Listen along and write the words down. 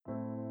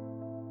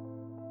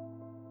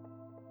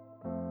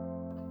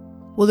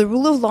Well, the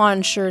rule of law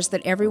ensures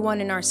that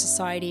everyone in our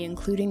society,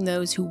 including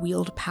those who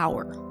wield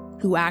power,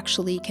 who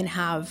actually can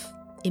have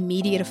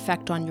immediate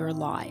effect on your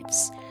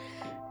lives,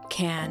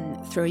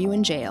 can throw you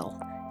in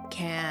jail,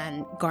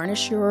 can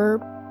garnish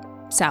your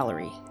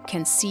salary,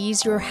 can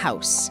seize your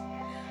house,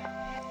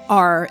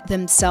 are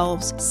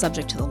themselves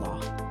subject to the law.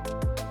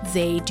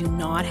 They do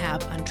not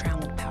have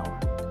untrammeled power.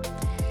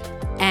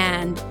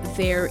 And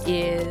there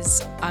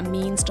is a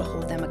means to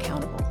hold them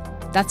accountable.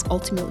 That's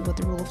ultimately what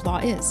the rule of law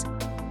is.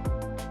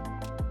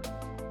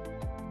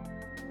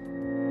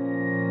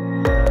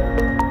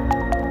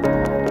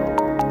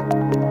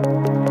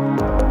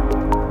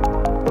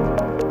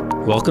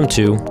 Welcome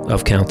to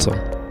Of Counsel.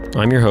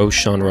 I'm your host,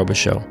 Sean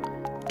Robichaud.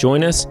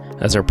 Join us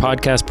as our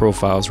podcast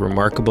profiles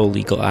remarkable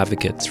legal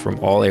advocates from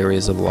all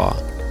areas of law,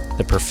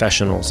 the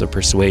professionals of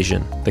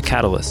persuasion, the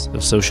catalysts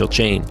of social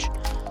change,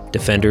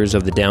 defenders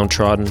of the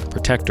downtrodden,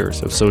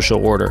 protectors of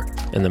social order,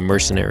 and the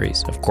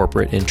mercenaries of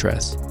corporate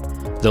interests.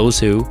 Those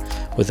who,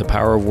 with the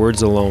power of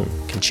words alone,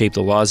 can shape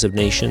the laws of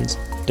nations,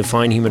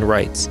 define human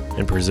rights,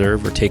 and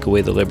preserve or take away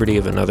the liberty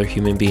of another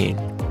human being.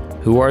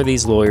 Who are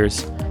these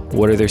lawyers?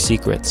 What are their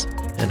secrets?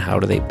 And how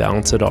do they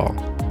balance it all?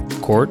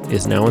 Court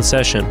is now in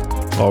session.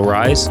 All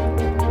rise.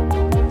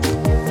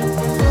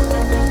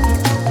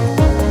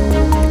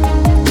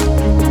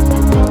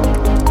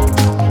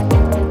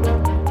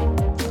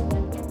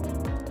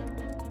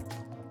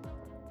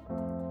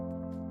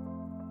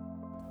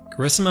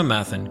 Carissima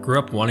Mathen grew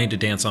up wanting to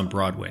dance on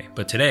Broadway,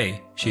 but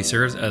today she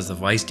serves as the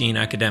Vice Dean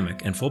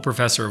Academic and full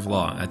professor of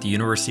law at the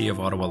University of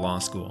Ottawa Law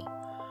School.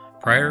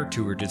 Prior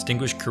to her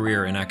distinguished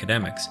career in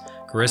academics,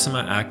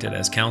 Carissima acted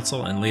as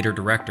counsel and later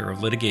director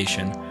of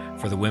litigation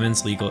for the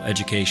Women's Legal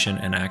Education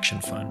and Action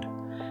Fund.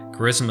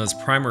 Carissima's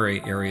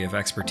primary area of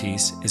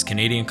expertise is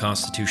Canadian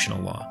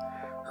constitutional law.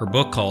 Her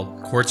book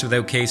called Courts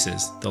Without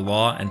Cases, The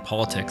Law and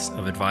Politics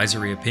of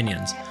Advisory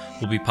Opinions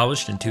will be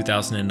published in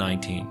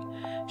 2019.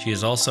 She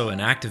is also an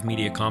active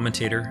media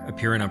commentator,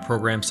 appearing on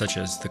programs such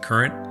as The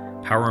Current,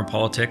 Power and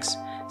Politics,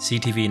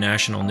 CTV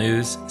National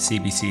News,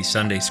 CBC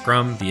Sunday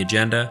Scrum, The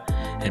Agenda,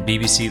 and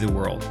BBC The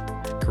World.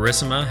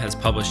 Carissima has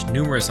published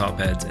numerous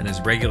op-eds and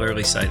is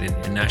regularly cited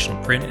in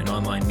national print and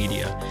online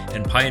media,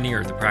 and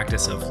pioneered the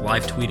practice of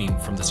live tweeting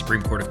from the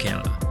Supreme Court of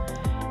Canada.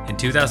 In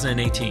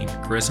 2018,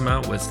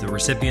 Carissima was the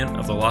recipient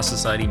of the Law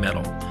Society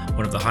Medal,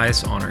 one of the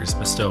highest honors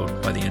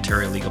bestowed by the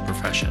Ontario legal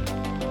profession.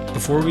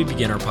 Before we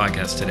begin our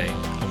podcast today,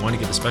 I want to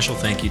give a special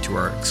thank you to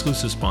our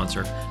exclusive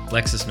sponsor,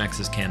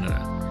 LexisNexis Canada.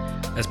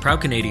 As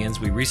proud Canadians,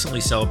 we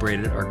recently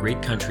celebrated our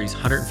great country's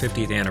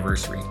 150th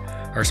anniversary.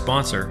 Our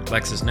sponsor,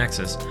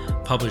 LexisNexis,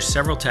 published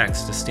several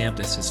texts to stamp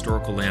this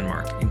historical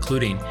landmark,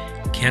 including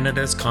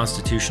Canada's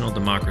Constitutional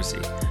Democracy,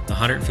 the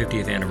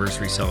 150th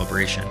anniversary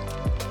celebration.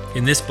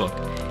 In this book,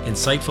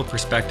 insightful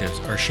perspectives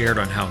are shared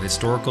on how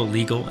historical,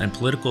 legal, and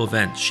political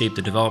events shaped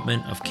the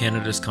development of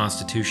Canada's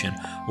Constitution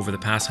over the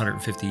past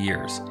 150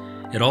 years.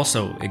 It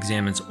also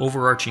examines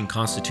overarching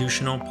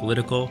constitutional,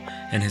 political,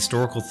 and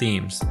historical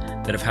themes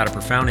that have had a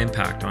profound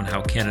impact on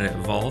how Canada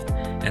evolved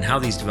and how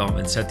these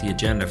developments set the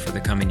agenda for the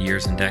coming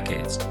years and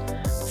decades.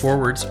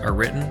 Forewords are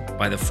written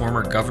by the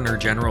former Governor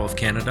General of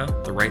Canada,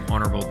 the Right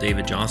Honourable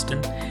David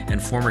Johnston,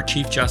 and former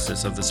Chief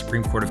Justice of the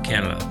Supreme Court of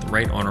Canada, the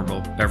Right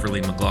Honourable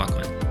Beverley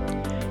McLachlin.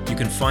 You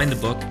can find the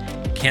book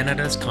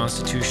Canada's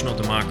Constitutional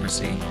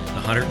Democracy,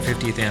 the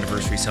 150th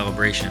Anniversary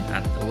Celebration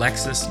at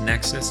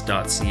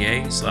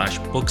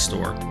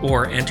lexisnexis.ca/bookstore,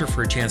 or enter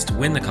for a chance to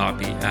win the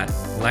copy at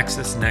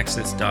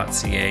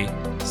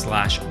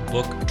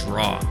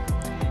lexisnexis.ca/bookdraw.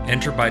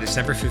 Enter by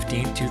December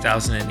 15,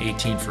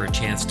 2018 for a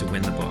chance to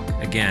win the book.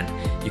 Again,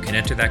 you can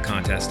enter that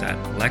contest at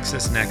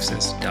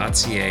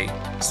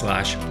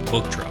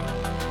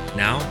lexisnexis.ca/bookdraw.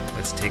 Now,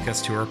 let's take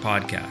us to our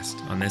podcast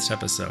on this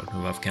episode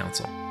of Of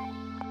Counsel.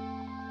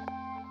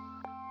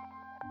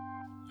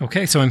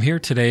 Okay, so I'm here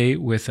today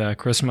with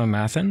Carissima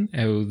Mathen,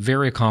 a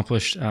very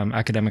accomplished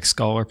academic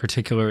scholar,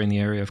 particularly in the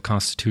area of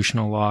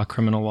constitutional law,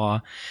 criminal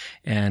law,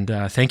 and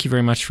thank you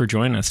very much for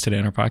joining us today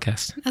on our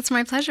podcast. That's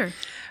my pleasure.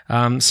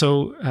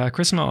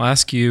 Carissima, I'll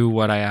ask you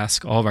what I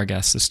ask all of our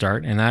guests to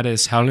start, and that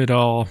is, how did it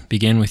all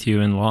begin with you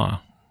in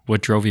law?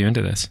 What drove you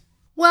into this?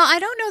 Well, I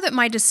don't know that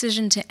my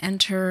decision to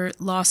enter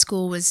law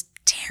school was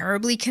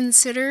terribly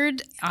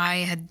considered. I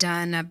had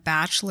done a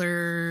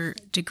bachelor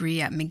degree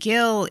at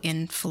McGill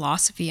in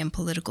philosophy and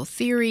political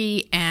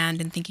theory,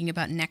 and in thinking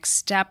about next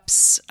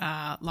steps,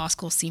 law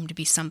school seemed to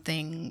be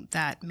something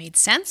that made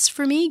sense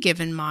for me,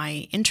 given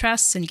my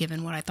interests and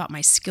given what I thought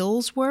my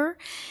skills were.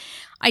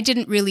 I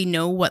didn't really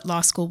know what law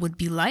school would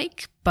be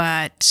like,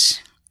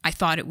 but I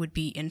thought it would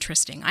be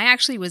interesting. I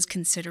actually was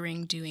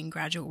considering doing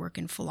graduate work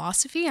in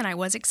philosophy, and I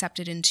was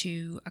accepted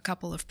into a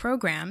couple of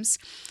programs,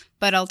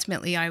 but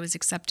ultimately I was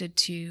accepted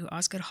to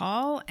Osgoode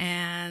Hall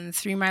and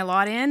threw my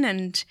lot in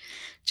and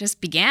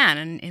just began,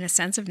 and in a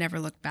sense have never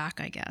looked back,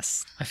 I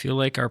guess. I feel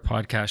like our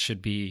podcast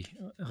should be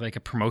like a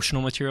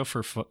promotional material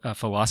for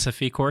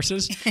philosophy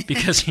courses,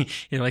 because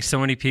like so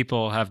many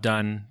people have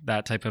done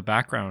that type of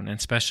background, and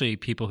especially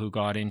people who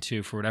got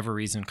into, for whatever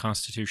reason,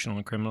 constitutional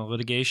and criminal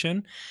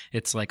litigation.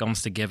 It's like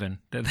almost a given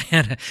that they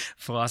had a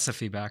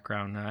philosophy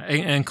background,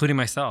 including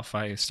myself.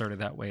 I started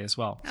that way as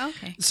well.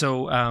 Okay.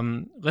 So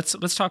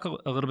let's talk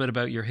a little bit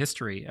about your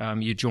history.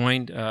 You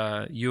joined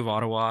U of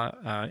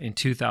Ottawa in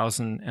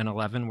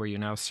 2011, where you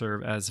now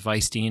serve as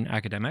Vice Dean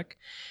Academic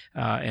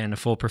and a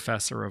full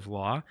professor of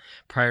law.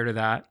 Prior to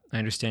that, I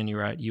understand you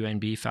were at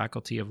UNB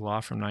Faculty of Law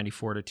from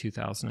 94 to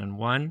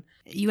 2001.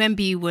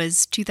 UNB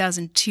was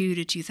 2002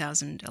 to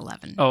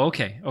 2011. Oh,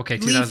 okay.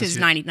 LEAF is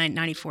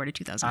 94 to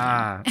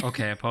 2011.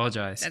 Okay. I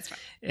apologize. That's fine.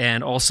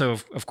 And also,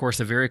 of course,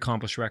 a very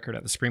accomplished record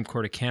at the Supreme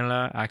Court of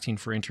Canada, acting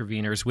for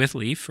interveners with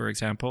LEAF, for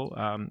example,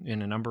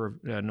 in a number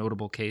of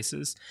notable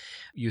cases.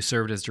 You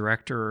served as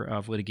Director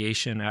of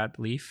Litigation at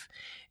LEAF,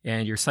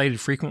 and you're cited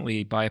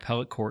frequently by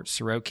appellate courts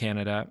throughout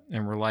Canada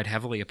and relied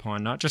heavily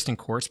upon, not just in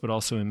courts, but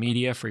also in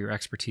media, for your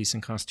expertise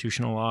in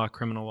constitutional law,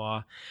 criminal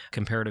law,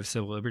 comparative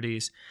civil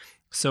liberties.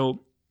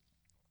 So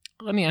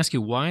let me ask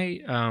you,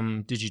 why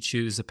did you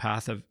choose the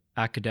path of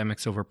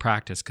academics over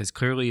practice? Because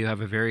clearly you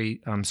have a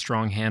very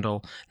strong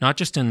handle, not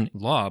just in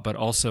law, but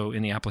also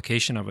in the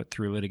application of it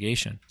through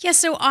litigation. Yeah,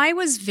 so I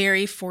was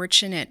very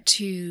fortunate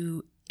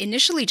to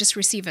initially just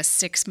receive a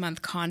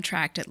 6-month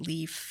contract at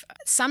LEAF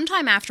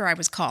sometime after I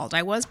was called.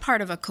 I was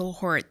part of a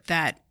cohort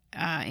that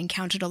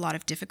encountered a lot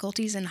of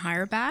difficulties in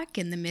hire back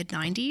in the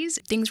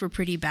mid-90s. Things were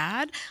pretty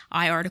bad.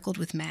 I articled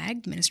with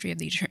MAG, Ministry of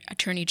the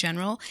Attorney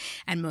General,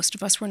 and most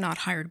of us were not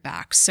hired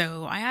back.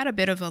 So I had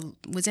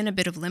was in a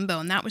bit of limbo,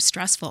 and that was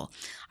stressful.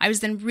 I was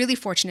then really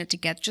fortunate to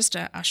get just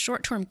a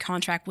short-term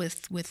contract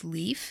with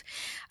LEAF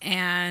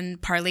and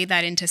parlay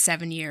that into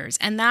 7 years.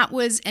 And that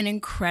was an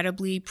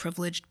incredibly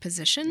privileged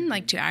position,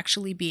 like to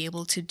actually be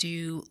able to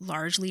do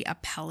largely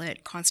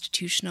appellate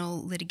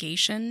constitutional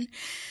litigation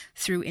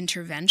through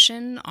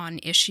intervention on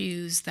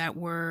issues that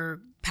were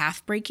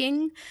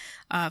path-breaking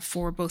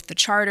for both the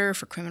Charter,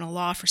 for criminal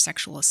law, for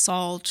sexual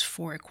assault,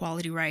 for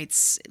equality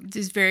rights.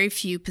 There's very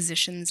few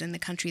positions in the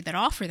country that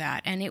offer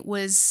that, and it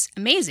was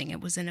amazing.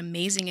 It was an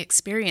amazing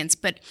experience,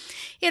 but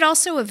it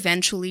also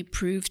eventually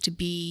proved to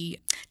be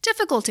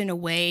difficult in a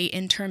way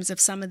in terms of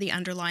some of the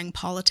underlying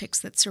politics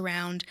that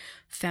surround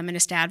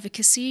feminist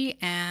advocacy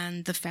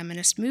and the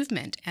feminist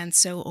movement. And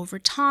so over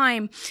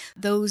time,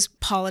 those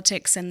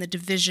politics and the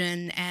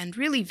division and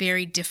really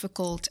very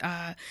difficult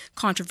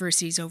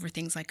controversies over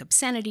things like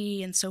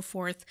obscenity and so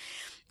forth,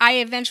 I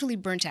eventually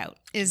burnt out,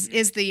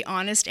 is the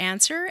honest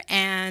answer.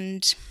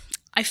 And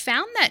I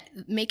found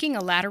that making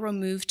a lateral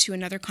move to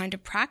another kind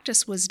of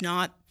practice was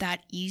not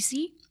that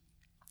easy.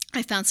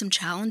 I found some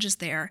challenges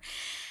there.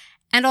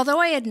 And although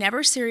I had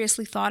never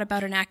seriously thought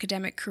about an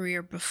academic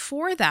career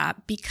before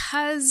that,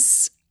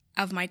 because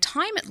of my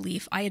time at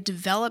LEAF, I had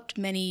developed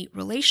many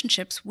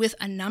relationships with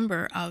a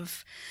number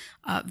of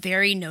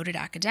very noted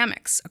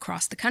academics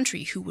across the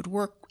country who would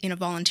work in a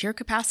volunteer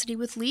capacity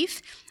with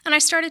LEAF. And I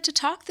started to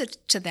talk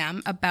to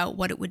them about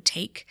what it would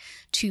take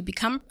to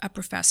become a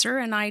professor.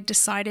 And I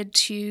decided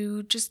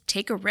to just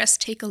take a risk,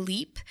 take a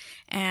leap,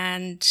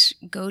 and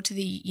go to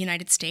the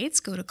United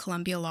States, go to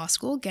Columbia Law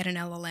School, get an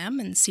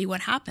LLM, and see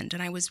what happened.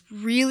 And I was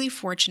really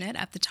fortunate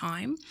at the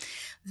time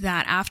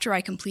that after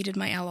I completed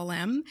my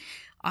LLM,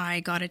 I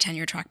got a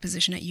tenure track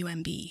position at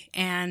UNB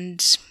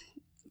and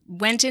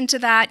went into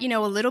that, a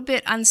little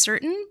bit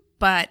uncertain,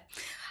 but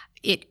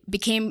it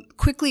became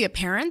quickly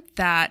apparent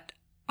that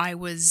I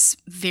was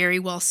very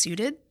well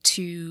suited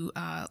to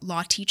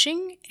law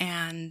teaching,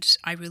 and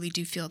I really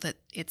do feel that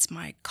it's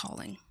my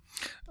calling.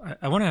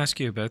 I want to ask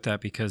you about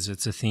that because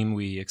it's a theme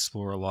we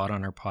explore a lot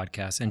on our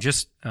podcast. And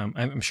just,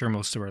 I'm sure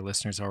most of our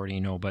listeners already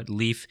know, but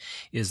LEAF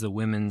is the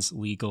Women's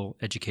Legal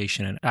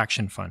Education and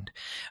Action Fund.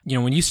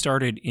 When you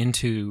started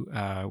into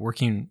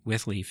working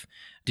with LEAF,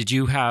 did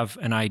you have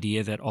an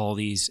idea that all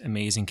these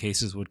amazing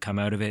cases would come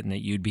out of it and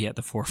that you'd be at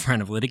the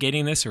forefront of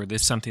litigating this? Or is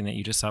this something that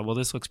you just thought, well,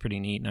 this looks pretty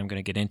neat and I'm going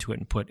to get into it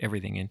and put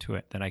everything into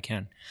it that I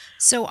can?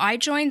 So I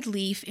joined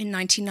LEAF in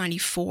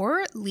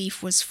 1994.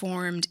 LEAF was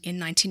formed in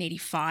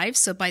 1985.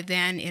 So by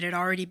then it had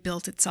already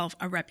built itself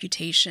a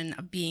reputation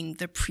of being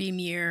the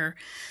premier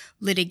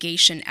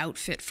litigation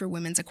outfit for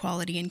women's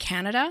equality in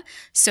Canada.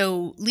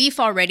 So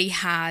LEAF already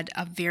had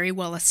a very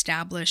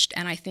well-established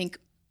and I think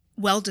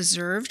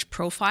well-deserved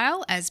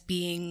profile as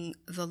being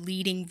the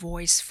leading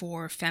voice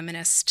for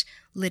feminist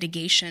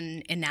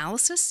litigation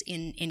analysis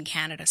in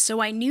Canada.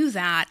 So I knew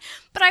that,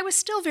 but I was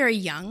still very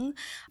young,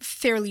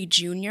 fairly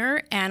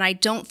junior, and I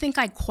don't think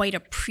I quite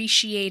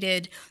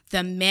appreciated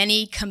the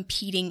many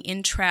competing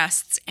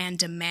interests and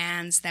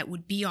demands that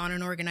would be on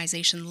an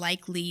organization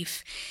like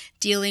LEAF,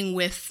 dealing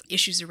with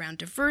issues around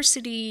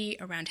diversity,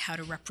 around how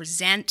to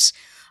represent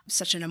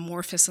such an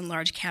amorphous and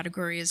large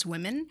category as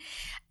women.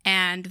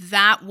 And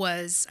that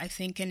was, I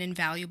think, an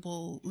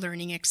invaluable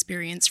learning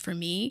experience for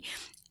me.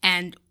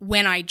 And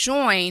when I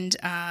joined,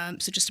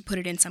 so just to put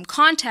it in some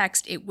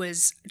context, it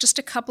was just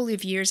a couple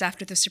of years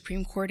after the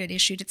Supreme Court had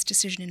issued its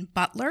decision in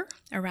Butler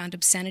around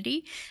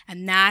obscenity,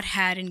 and that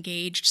had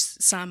engaged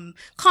some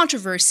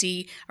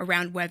controversy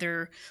around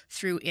whether,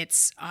 through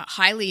its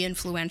highly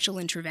influential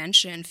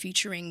intervention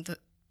featuring the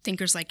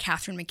thinkers like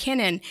Catherine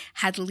MacKinnon,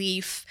 had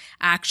Leaf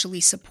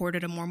actually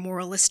supported a more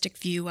moralistic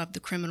view of the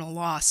criminal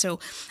law. So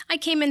I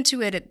came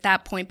into it at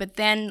that point, but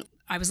then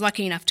I was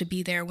lucky enough to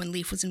be there when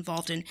Leaf was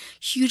involved in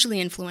hugely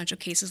influential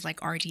cases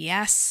like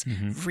RDS,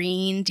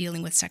 Vreen,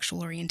 dealing with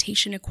sexual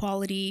orientation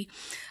equality,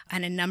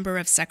 and a number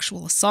of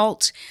sexual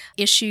assault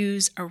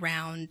issues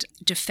around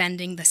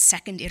defending the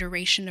second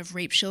iteration of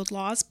rape shield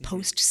laws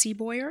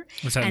post-Seaboyer.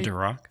 Was that in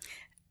Durack?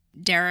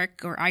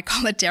 Derek, or I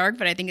call it Derek,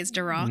 but I think it's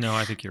Durack. No,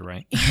 I think you're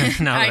right.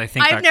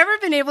 I've never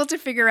been able to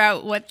figure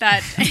out what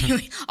that.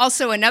 Anyway,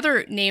 also,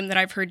 another name that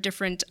I've heard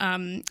different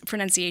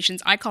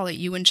pronunciations. I call it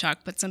Ewanchuk,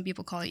 but some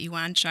people call it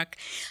Ewanchuk,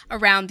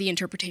 around the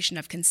interpretation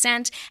of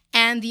consent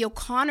and the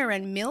O'Connor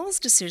and Mills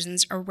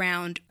decisions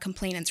around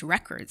complainants'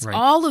 records. Right.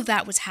 All of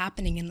that was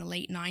happening in the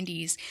late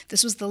 90s.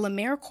 This was the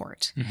Lemaire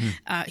Court,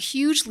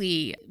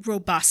 hugely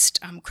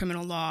robust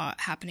criminal law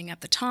happening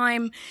at the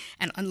time,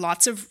 and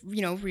lots of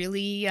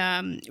really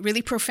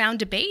profound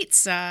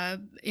debates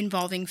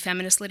involving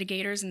feminist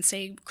litigators and,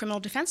 say, criminal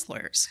defense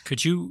lawyers.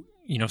 Could you,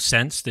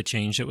 sense the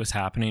change that was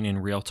happening in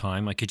real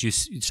time? Like, could you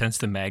sense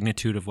the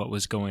magnitude of what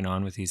was going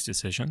on with these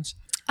decisions?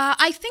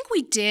 I think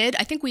we did.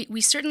 I think we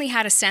certainly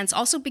had a sense,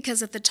 also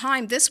because at the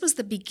time, this was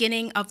the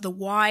beginning of the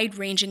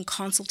wide-ranging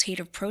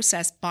consultative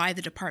process by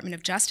the Department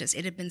of Justice.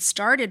 It had been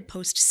started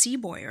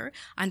post-Seaboyer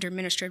under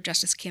Minister of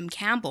Justice Kim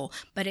Campbell,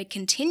 but it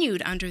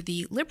continued under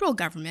the Liberal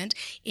government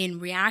in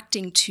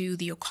reacting to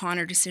the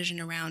O'Connor decision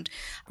around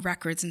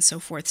records and so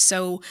forth.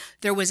 So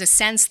there was a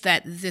sense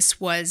that this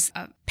was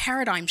a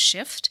paradigm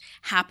shift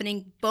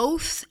happening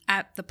both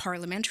at the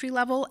parliamentary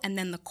level and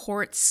then the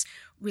courts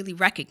really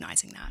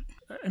recognizing that.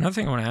 Another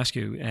thing I want to ask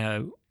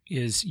you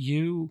is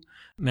you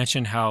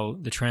mentioned how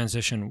the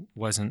transition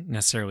wasn't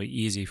necessarily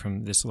easy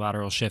from this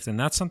lateral shift. And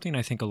that's something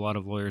I think a lot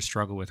of lawyers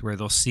struggle with, where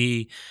they'll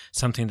see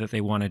something that they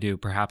want to do.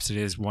 Perhaps it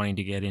is wanting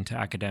to get into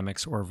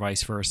academics or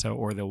vice versa,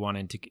 or they'll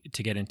want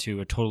to get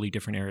into a totally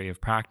different area of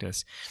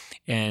practice.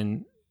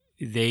 And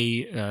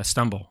they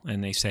stumble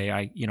and they say,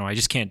 I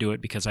just can't do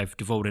it because I've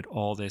devoted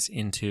all this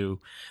into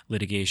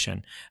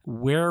litigation.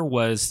 Where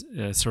was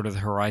sort of the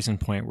horizon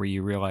point where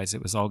you realized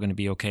it was all going to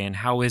be okay? And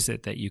how is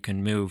it that you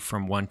can move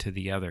from one to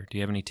the other? Do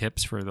you have any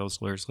tips for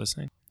those lawyers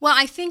listening? Well,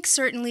 I think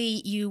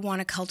certainly you want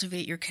to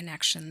cultivate your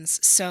connections.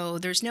 So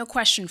there's no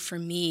question for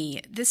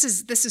me. This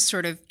is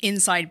sort of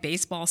inside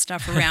baseball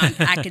stuff around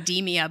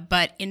academia,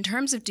 but in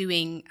terms of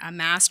doing a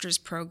master's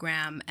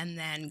program and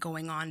then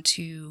going on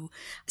to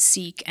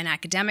seek an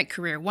academic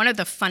career, one of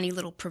the funny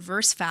little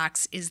perverse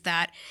facts is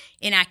that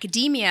in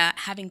academia,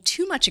 having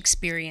too much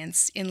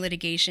experience in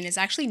litigation is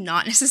actually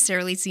not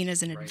necessarily seen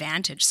as an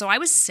advantage. So I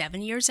was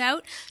 7 years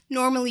out.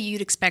 Normally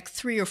you'd expect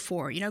 3 or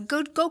 4.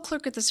 Go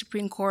clerk at the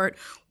Supreme Court,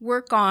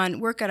 work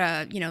at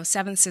a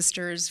Seven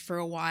Sisters for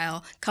a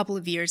while, couple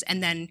of years,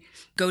 and then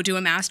go do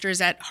a master's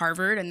at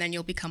Harvard, and then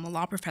you'll become a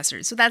law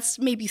professor. So that's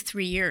maybe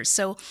 3 years.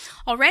 So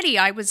already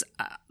I was,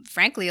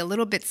 frankly, a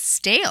little bit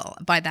stale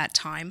by that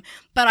time,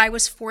 but I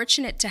was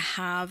fortunate to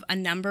have a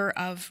number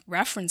of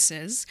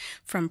references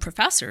from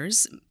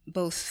professors,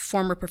 both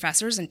former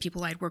professors and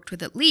people I'd worked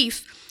with at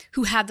Leaf,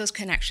 who had those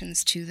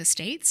connections to the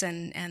States,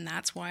 and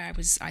that's why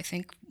I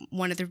think,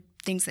 one of the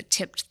things that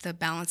tipped the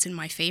balance in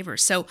my favor.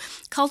 So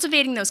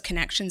cultivating those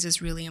connections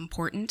is really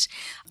important.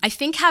 I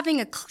think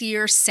having a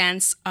clear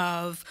sense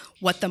of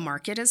what the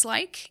market is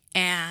like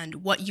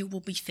and what you will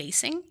be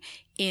facing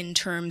in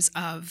terms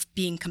of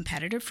being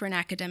competitive for an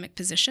academic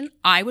position.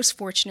 I was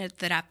fortunate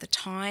that at the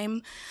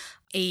time,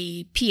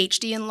 a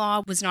PhD in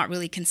law was not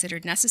really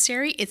considered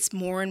necessary. It's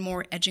more and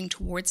more edging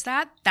towards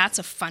that. That's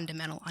a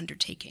fundamental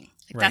undertaking.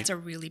 That's a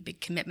really big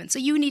commitment. So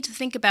you need to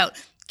think about,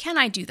 can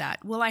I do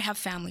that? Will I have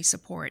family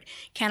support?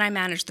 Can I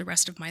manage the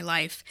rest of my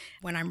life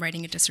when I'm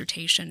writing a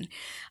dissertation?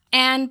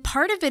 And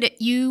part of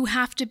it, you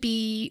have to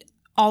be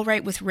all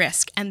right with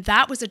risk. And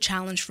that was a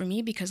challenge for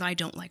me because I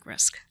don't like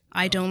risk.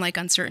 I don't like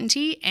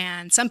uncertainty,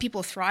 and some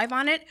people thrive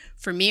on it.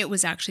 For me, it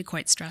was actually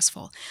quite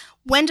stressful.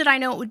 When did I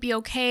know it would be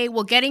okay?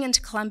 Well, getting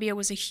into Columbia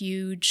was a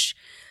huge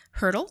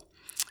hurdle.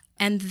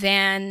 And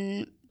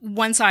then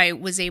once I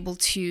was able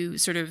to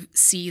sort of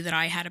see that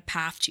I had a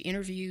path to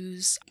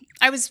interviews,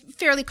 I was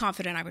fairly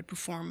confident I would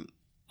perform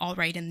all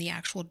right in the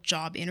actual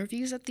job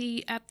interviews at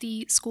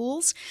the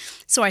schools.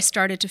 So I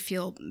started to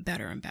feel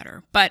better and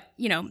better. But,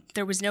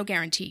 there was no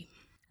guarantee.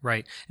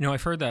 Right.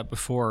 I've heard that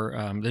before.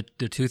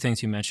 The two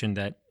things you mentioned,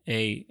 that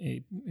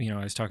I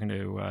was talking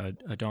to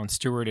Don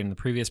Stewart in the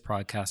previous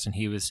podcast, and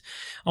he was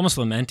almost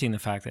lamenting the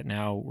fact that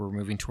now we're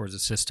moving towards a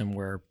system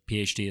where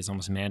PhD is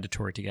almost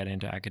mandatory to get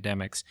into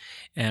academics.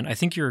 And I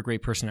think you're a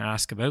great person to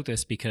ask about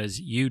this because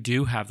you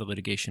do have the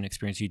litigation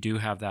experience, you do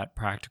have that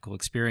practical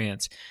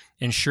experience,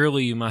 and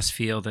surely you must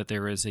feel that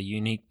there is a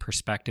unique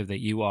perspective that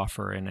you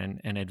offer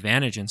and an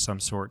advantage in some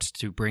sorts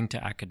to bring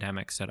to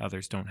academics that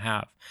others don't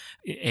have.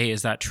 A,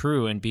 is that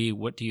true? And B,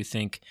 what do you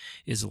think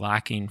is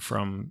lacking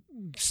from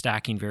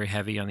stacking very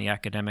heavy on the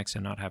academics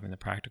and not having the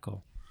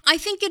practical? I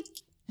think it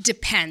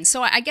depends.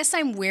 So I guess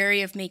I'm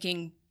wary of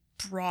making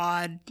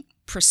broad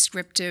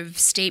prescriptive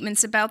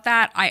statements about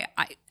that.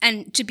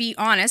 And to be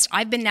honest,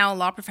 I've been now a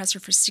law professor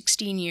for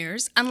 16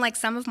 years. Unlike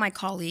some of my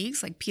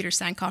colleagues, like Peter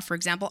Sankoff, for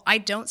example, I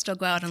don't still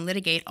go out and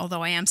litigate,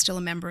 although I am still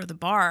a member of the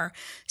bar.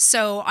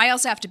 So I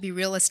also have to be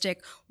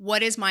realistic.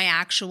 What is my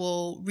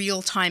actual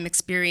real-time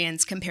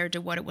experience compared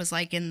to what it was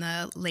like in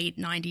the late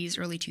 90s,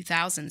 early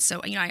 2000s?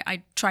 So,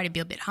 I try to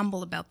be a bit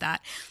humble about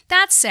that.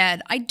 That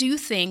said, I do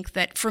think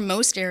that for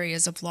most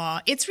areas of law,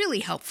 it's really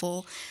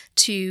helpful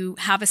to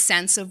have a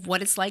sense of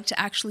what it's like to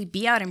actually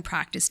be out in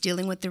practice,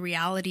 dealing with the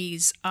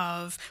realities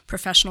of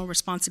professional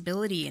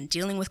responsibility and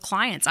dealing with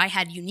clients. I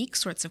had unique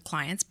sorts of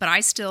clients, but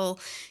I still,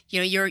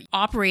 you're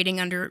operating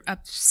under a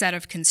set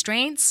of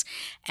constraints.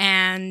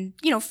 And,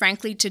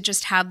 frankly, to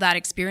just have that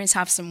experience,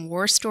 have some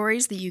war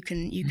stories that you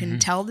can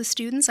tell the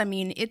students. I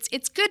mean,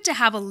 it's good to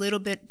have a little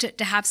bit,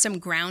 to have some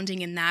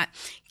grounding in that,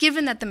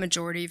 given that the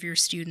majority of your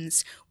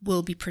students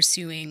will be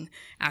pursuing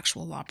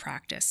actual law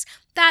practice.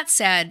 That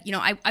said,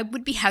 I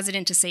would be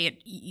hesitant to say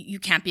you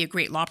can't be a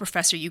great law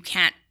professor. You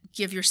can't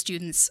give your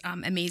students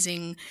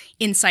amazing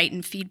insight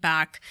and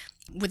feedback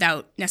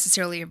without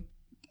necessarily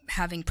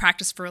having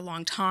practiced for a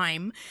long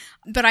time.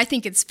 But I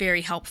think it's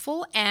very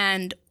helpful.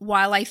 And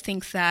while I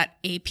think that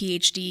a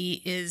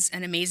PhD is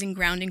an amazing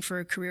grounding for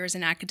a career as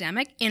an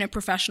academic in a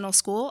professional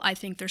school, I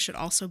think there should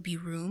also be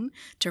room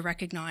to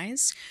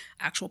recognize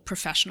actual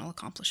professional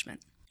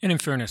accomplishment. And in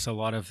fairness, a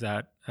lot of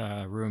that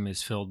room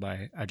is filled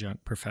by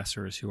adjunct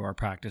professors who are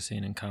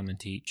practicing and come and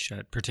teach,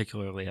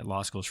 particularly at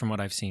law schools, from what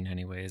I've seen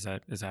anyway. Is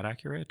that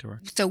accurate?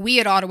 Or? So we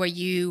at Ottawa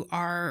U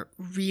are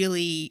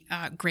really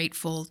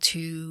grateful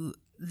to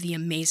the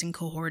amazing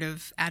cohort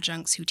of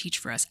adjuncts who teach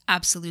for us.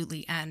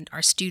 Absolutely. And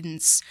our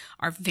students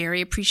are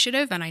very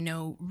appreciative and I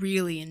know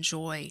really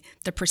enjoy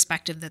the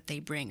perspective that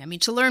they bring. I mean,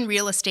 to learn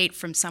real estate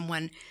from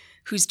someone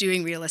who's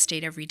doing real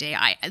estate every day,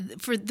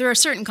 there are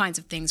certain kinds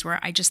of things where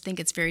I just think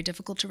it's very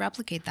difficult to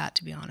replicate that,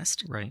 to be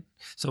honest. Right.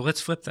 So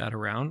let's flip that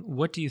around.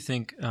 What do you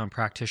think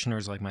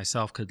practitioners like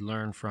myself could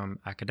learn from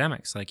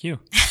academics like you?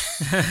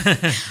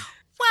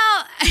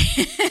 Well,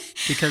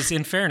 because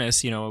in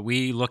fairness,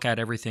 we look at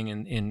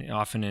everything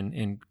often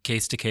in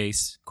case to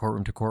case,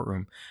 courtroom to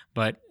courtroom,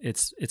 but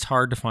it's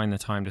hard to find the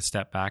time to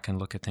step back and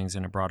look at things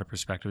in a broader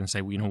perspective and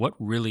say, what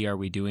really are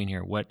we doing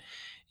here?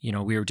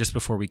 We were just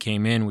before we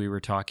came in, we were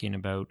talking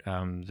about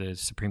the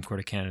Supreme Court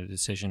of Canada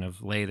decision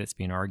of Lay that's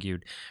being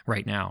argued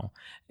right now.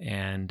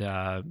 And,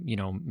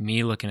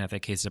 me looking at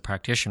that case as a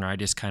practitioner, I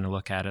just kind of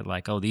look at it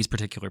like, oh, these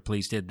particular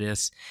police did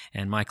this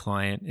and my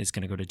client is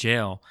going to go to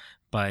jail.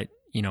 But,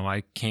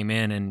 I came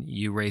in and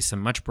you raised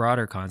some much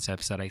broader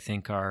concepts that I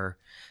think are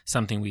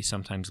something we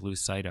sometimes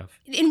lose sight of.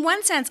 In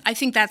one sense, I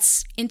think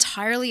that's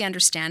entirely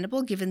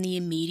understandable given the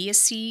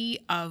immediacy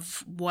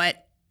of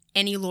what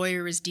any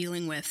lawyer is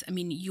dealing with. I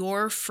mean,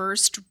 your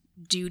first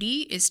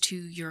duty is to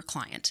your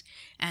client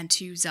and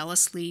to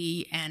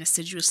zealously and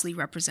assiduously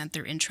represent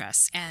their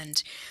interests.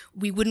 And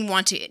we wouldn't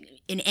want to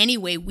in any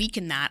way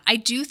weaken that. I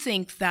do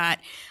think that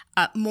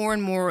more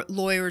and more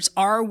lawyers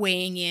are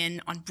weighing in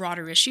on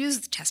broader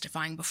issues,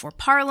 testifying before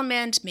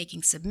Parliament,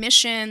 making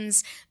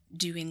submissions,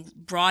 doing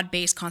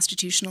broad-based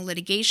constitutional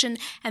litigation.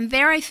 And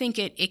there I think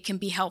it can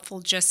be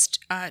helpful just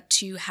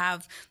to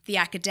have the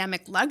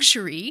academic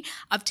luxury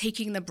of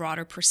taking the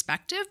broader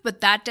perspective.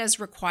 But that does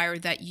require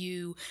that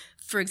you,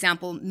 for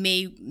example,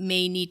 may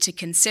need to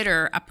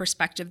consider a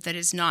perspective that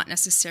is not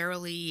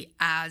necessarily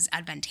as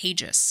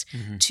advantageous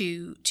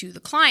to the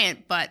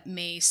client, but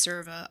may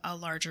serve a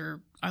larger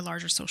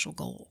social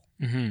goal.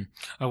 Mm-hmm.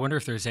 I wonder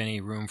if there's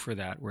any room for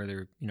that, where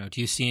do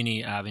you see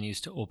any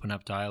avenues to open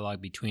up dialogue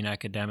between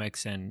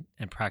academics and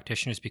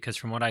practitioners? Because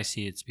from what I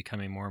see, it's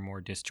becoming more and more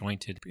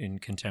disjointed in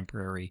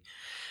contemporary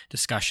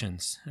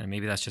discussions. And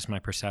maybe that's just my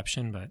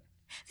perception, but...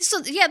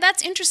 So, yeah,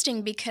 that's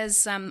interesting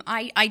because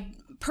I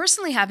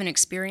personally haven't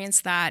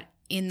experienced that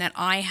in that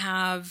I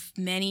have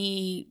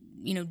many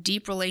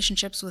deep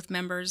relationships with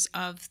members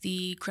of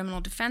the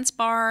criminal defense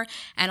bar.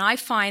 And I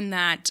find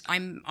that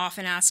I'm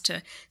often asked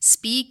to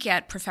speak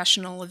at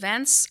professional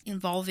events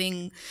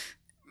involving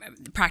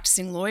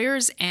practicing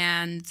lawyers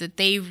and that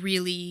they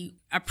really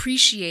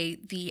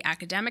appreciate the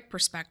academic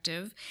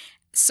perspective.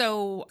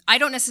 So I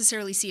don't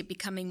necessarily see it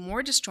becoming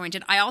more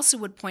disjointed. I also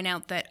would point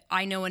out that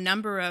I know a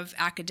number of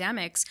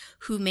academics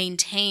who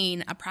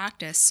maintain a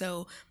practice.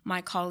 So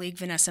my colleague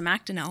Vanessa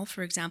McDonnell,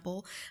 for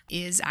example,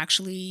 is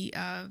actually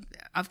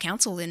of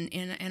counsel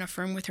in a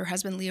firm with her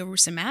husband Leo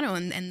Russomanno,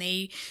 and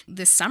they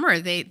this summer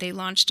they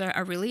launched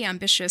a really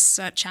ambitious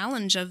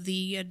challenge of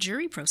the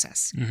jury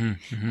process,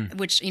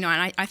 which and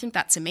I think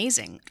that's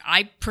amazing.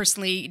 I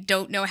personally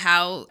don't know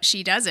how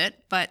she does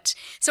it, but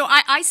so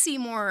I see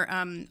more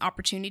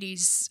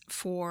opportunities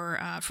for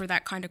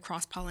that kind of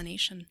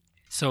cross-pollination.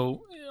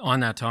 So on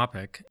that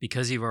topic,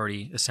 because you've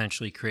already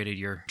essentially created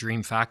your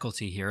dream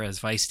faculty here as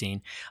Vice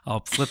Dean,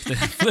 I'll flip it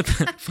a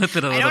little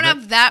bit. I don't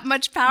have that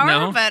much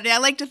power, but I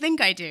like to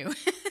think I do.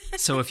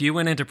 So if you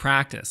went into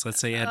practice, let's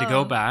say you had to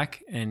go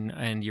back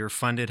and you're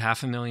funded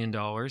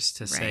 $500,000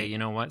 to say, you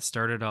know what,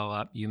 start it all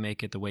up, you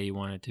make it the way you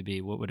want it to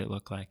be, what would it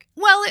look like?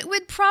 Well, it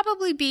would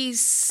probably be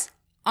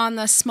on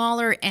the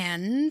smaller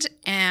end,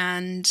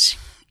 and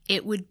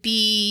it would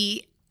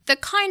be the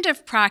kind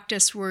of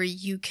practice where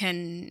you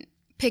can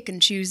pick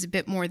and choose a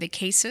bit more the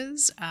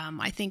cases.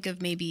 I think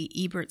of maybe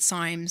Ebert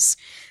Syme's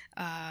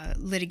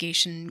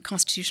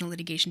constitutional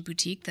litigation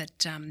boutique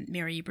that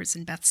Mary Eberts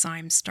and Beth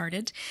Symes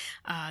started,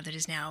 that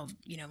has now,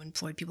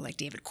 employed people like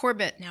David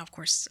Corbett, now, of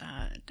course,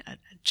 a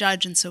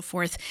judge and so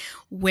forth,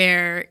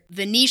 where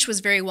the niche was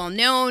very well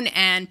known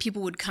and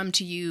people would come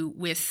to you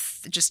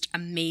with just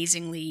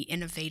amazingly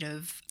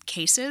innovative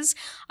cases.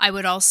 I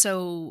would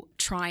also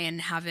try and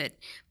have it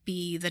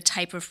be the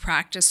type of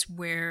practice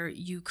where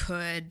you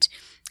could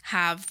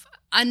have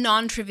a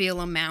non-trivial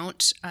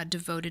amount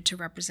devoted to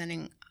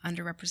representing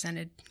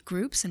underrepresented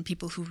groups and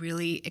people who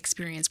really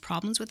experience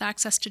problems with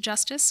access to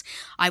justice.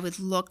 I would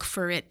look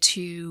for it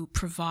to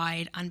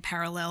provide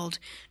unparalleled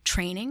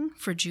training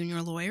for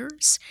junior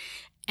lawyers.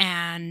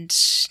 And,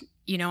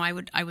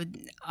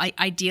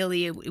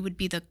 ideally it would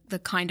be the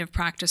kind of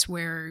practice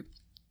where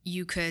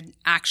you could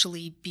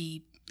actually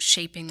be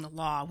shaping the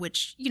law,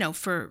 which,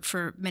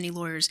 for many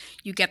lawyers,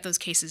 you get those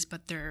cases,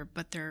 but they're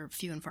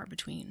few and far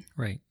between.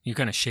 Right. You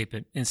kind of shape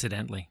it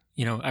incidentally.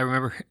 I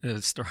remember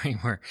a story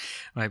where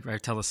I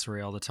tell this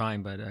story all the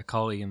time, but a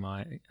colleague and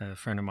a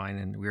friend of mine,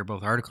 and we were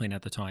both articling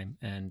at the time,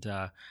 and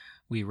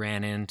we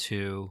ran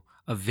into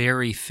a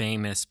very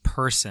famous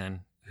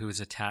person who was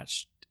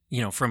attached,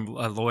 from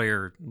a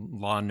lawyer,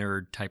 law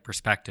nerd type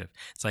perspective.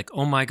 It's like,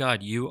 oh my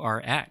God, you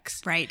are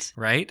X. Right.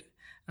 Right?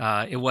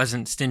 It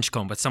wasn't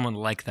Stinchcomb, but someone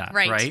like that,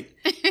 right?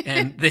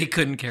 And they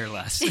couldn't care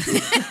less.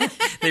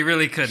 They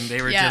really couldn't.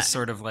 They were just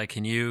sort of like,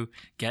 can you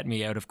get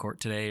me out of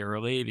court today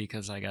early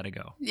because I got to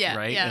go,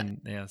 right? Yeah.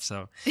 And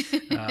so...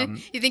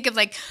 you think of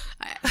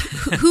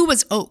who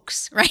was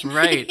Oakes, right?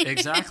 Right,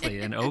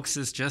 exactly. And Oakes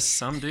is just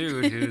some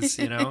dude who's,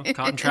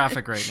 caught in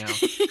traffic right now.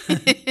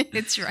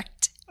 It's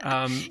right.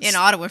 In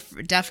Ottawa,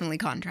 definitely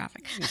caught in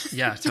traffic.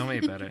 Yeah, tell me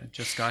about it.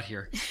 Just got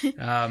here.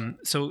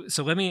 So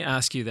let me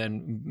ask you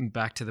then,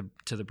 back to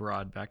the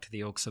broad, back to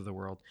the Oakes of the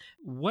world.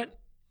 What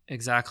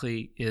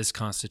exactly is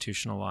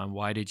constitutional law, and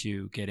why did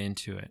you get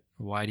into it?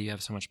 Why do you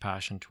have so much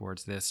passion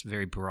towards this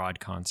very broad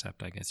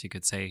concept, I guess you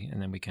could say,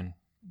 and then we can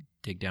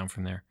dig down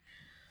from there.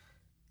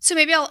 So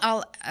maybe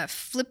I'll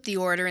flip the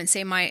order and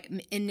say my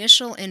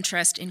initial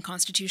interest in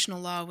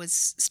constitutional law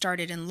was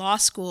started in law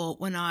school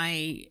when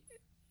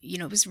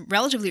it was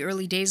relatively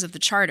early days of the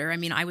charter. I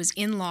mean, I was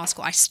in law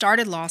school. I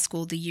started law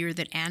school the year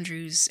that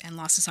Andrews and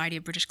Law Society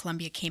of British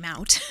Columbia came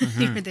out,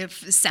 the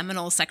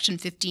seminal Section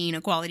 15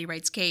 equality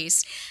rights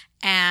case.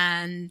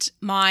 And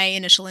my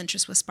initial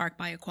interest was sparked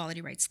by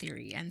equality rights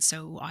theory. And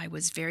so I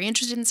was very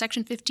interested in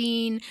Section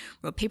 15,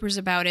 wrote papers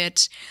about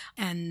it,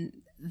 and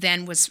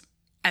then was,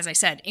 as I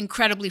said,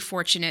 incredibly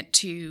fortunate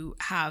to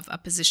have a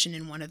position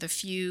in one of the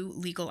few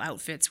legal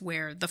outfits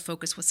where the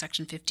focus was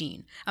Section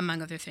 15,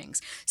 among other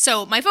things.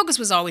 So my focus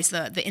was always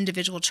the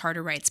individual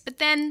charter rights. But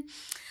then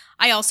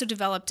I also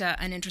developed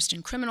an interest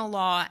in criminal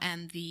law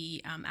and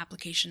the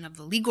application of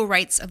the legal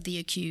rights of the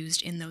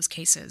accused in those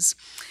cases.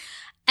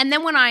 And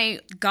then when I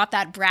got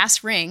that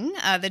brass ring,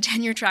 the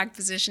tenure track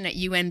position at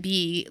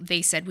UNB,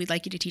 they said, we'd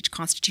like you to teach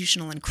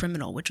constitutional and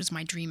criminal, which was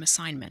my dream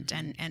assignment.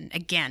 And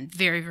again,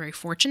 very, very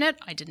fortunate.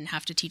 I didn't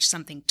have to teach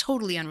something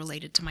totally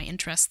unrelated to my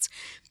interests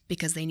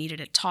because they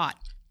needed it taught.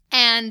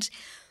 And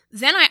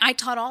then I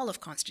taught all of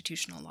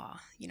constitutional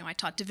law. I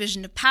taught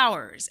division of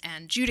powers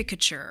and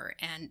judicature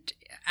and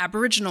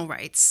Aboriginal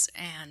rights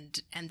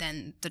and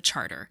then the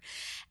charter.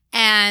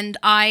 And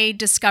I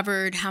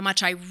discovered how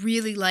much I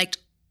really liked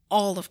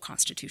all of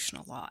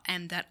constitutional law,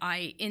 and that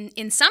I,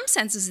 in some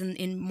senses,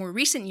 in more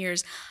recent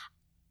years,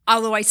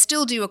 although I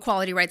still do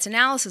equality rights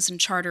analysis and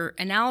charter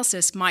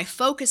analysis, my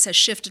focus has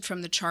shifted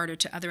from the charter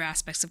to other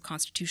aspects of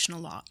constitutional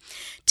law.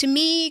 To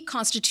me,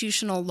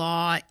 constitutional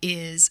law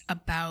is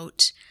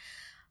about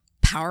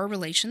power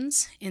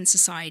relations in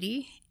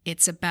society.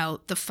 It's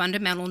about the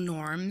fundamental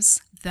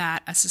norms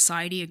that a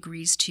society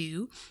agrees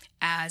to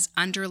as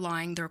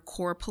underlying their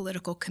core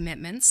political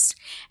commitments,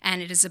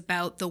 and it is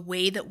about the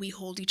way that we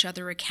hold each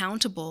other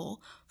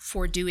accountable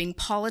for doing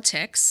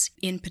politics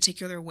in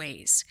particular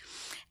ways.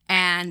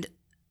 And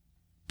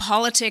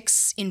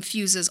Politics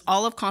infuses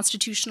all of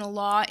constitutional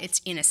law.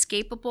 It's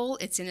inescapable.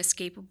 It's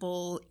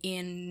inescapable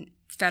in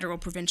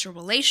federal-provincial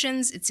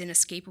relations. It's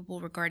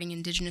inescapable regarding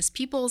Indigenous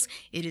peoples.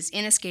 It is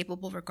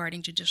inescapable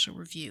regarding judicial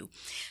review.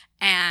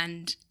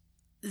 And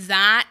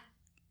that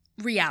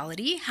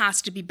reality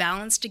has to be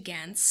balanced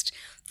against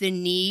the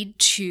need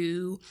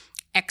to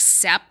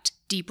accept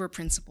deeper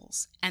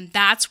principles. And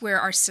that's where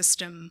our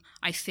system,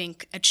 I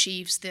think,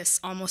 achieves this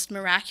almost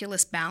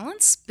miraculous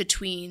balance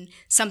between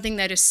something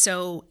that is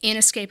so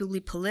inescapably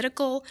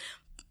political,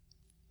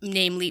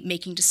 namely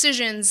making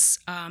decisions,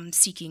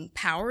 seeking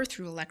power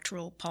through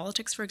electoral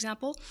politics, for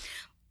example,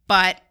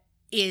 but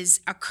is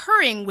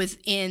occurring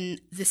within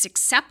this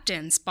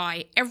acceptance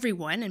by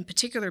everyone, in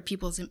particular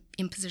people's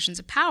in positions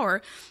of power,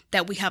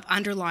 that we have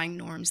underlying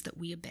norms that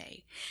we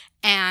obey.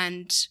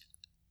 And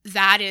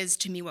that is,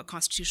 to me, what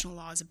constitutional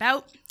law is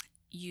about.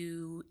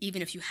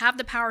 Even if you have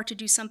the power to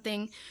do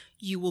something,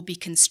 you will be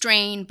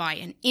constrained by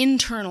an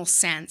internal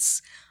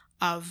sense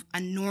of a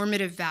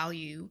normative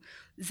value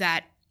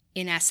that,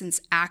 in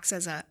essence, acts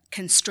as a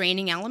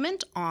constraining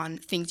element on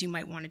things you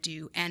might want to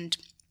do. And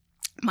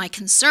my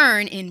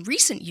concern in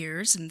recent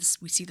years, and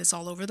we see this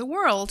all over the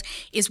world,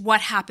 is what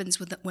happens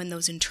when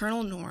those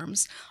internal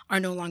norms are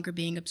no longer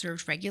being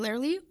observed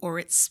regularly, or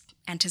it's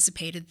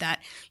anticipated that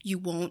you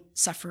won't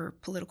suffer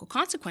political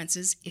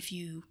consequences if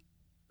you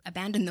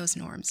abandon those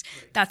norms.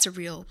 That's a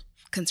real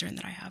concern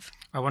that I have.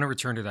 I want to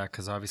return to that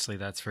because obviously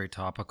that's very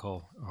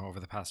topical over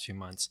the past few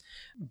months.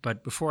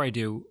 But before I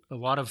do, a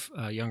lot of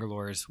younger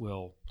lawyers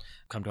will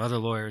come to other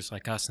lawyers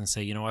like us and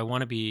say, I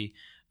want to be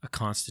a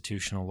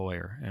constitutional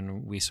lawyer.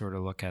 And we sort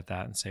of look at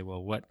that and say,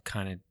 well, what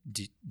kind of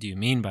do you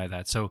mean by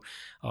that? So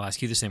I'll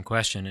ask you the same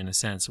question in a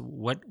sense.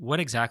 What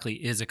exactly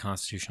is a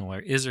constitutional lawyer?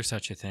 Is there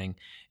such a thing?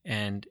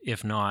 And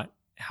if not,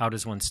 how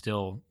does one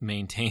still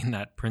maintain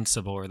that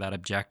principle or that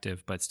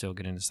objective, but still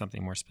get into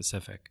something more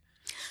specific?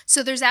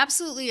 So there's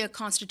absolutely you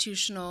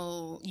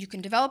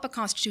can develop a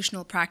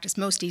constitutional practice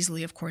most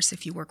easily, of course,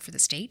 if you work for the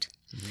state.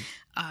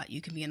 Mm-hmm.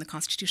 You can be in the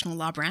constitutional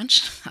law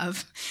branch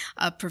of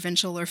a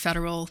provincial or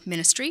federal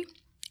ministry,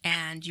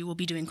 and you will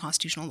be doing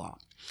constitutional law.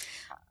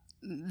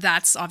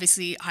 That's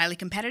obviously highly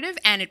competitive,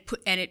 and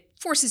it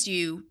forces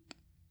you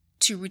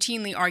to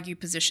routinely argue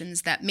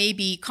positions that may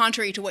be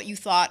contrary to what you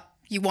thought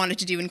you wanted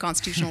to do in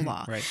constitutional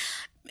law. Right.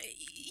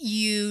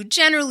 You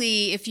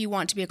generally, if you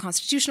want to be a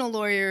constitutional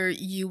lawyer,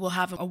 you will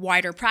have a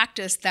wider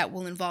practice that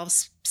will involve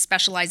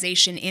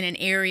specialization in an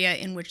area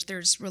in which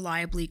there's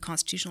reliably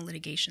constitutional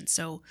litigation.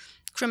 So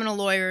criminal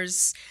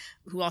lawyers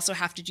who also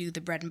have to do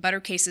the bread and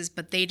butter cases,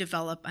 but they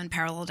develop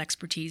unparalleled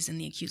expertise in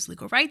the accused's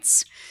legal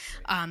rights.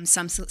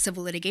 Some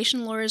civil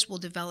litigation lawyers will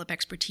develop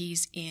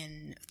expertise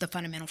in the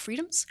fundamental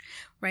freedoms,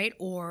 right?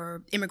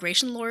 Or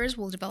immigration lawyers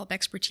will develop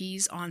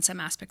expertise on some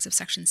aspects of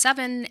Section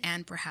 7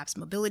 and perhaps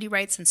mobility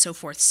rights and so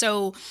forth.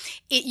 So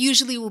it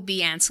usually will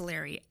be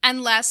ancillary,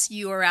 unless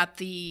you're at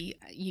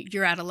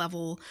a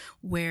level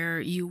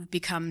where you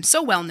become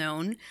so well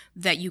known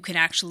that you can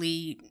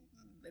actually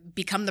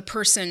become the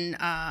person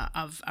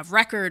of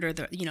record, or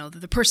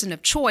the person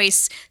of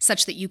choice,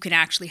 such that you can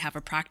actually have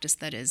a practice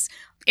that is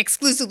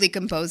exclusively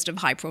composed of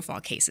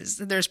high-profile cases.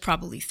 There's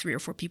probably 3 or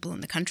 4 people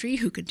in the country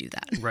who could do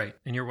that. Right,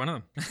 and you're one of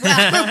them.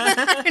 Well,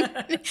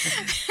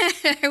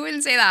 I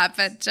wouldn't say that,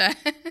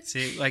 but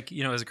see,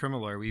 as a criminal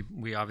lawyer,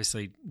 we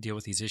obviously deal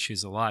with these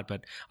issues a lot,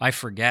 but I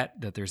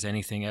forget that there's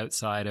anything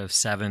outside of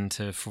 7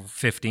 to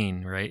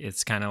 15. Right?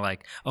 It's kind of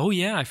like, oh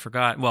yeah, I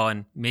forgot. Well,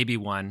 and maybe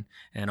 1,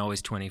 and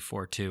always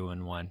 24, 2,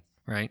 and 1.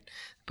 Right.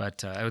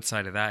 But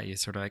outside of that, you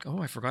sort of like,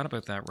 oh, I forgot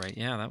about that. Right.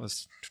 Yeah, that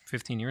was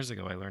 15 years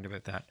ago I learned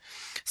about that.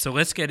 So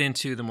let's get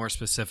into the more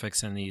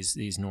specifics and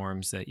these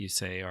norms that you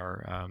say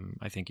are,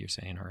 I think you're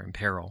saying, are in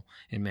peril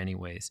in many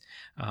ways.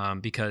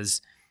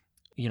 Because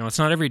it's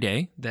not every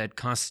day that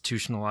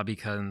constitutional law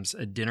becomes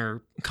a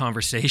dinner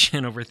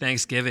conversation over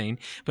Thanksgiving,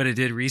 but it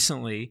did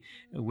recently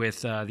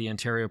with the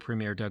Ontario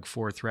Premier Doug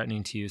Ford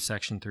threatening to use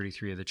Section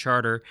 33 of the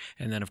Charter.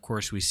 And then, of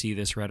course, we see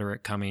this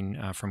rhetoric coming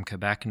from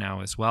Quebec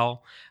now as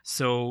well.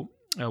 So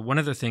one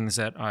of the things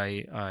that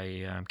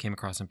I came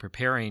across in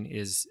preparing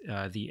is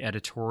the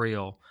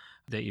editorial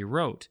that you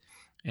wrote.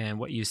 And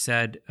what you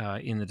said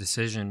in the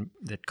decision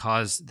that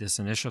caused this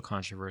initial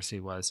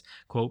controversy was,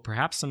 quote,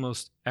 perhaps the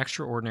most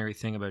extraordinary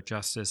thing about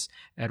Justice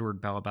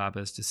Edward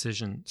Balababa's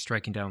decision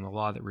striking down the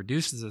law that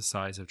reduces the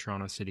size of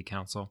Toronto City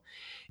Council,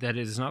 that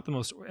it is not the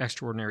most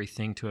extraordinary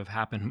thing to have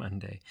happened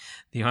Monday.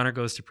 The honor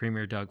goes to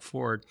Premier Doug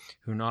Ford,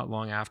 who not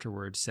long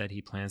afterwards said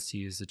he plans to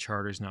use the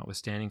Charter's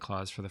notwithstanding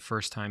clause for the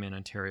first time in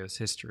Ontario's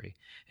history.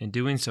 In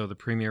doing so, the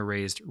Premier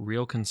raised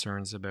real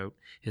concerns about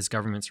his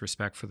government's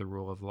respect for the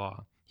rule of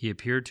law. He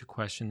appeared to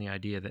question the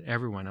idea that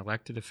everyone,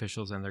 elected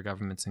officials and their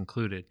governments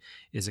included,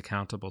 is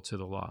accountable to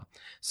the law.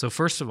 So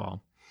first of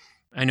all,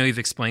 I know you've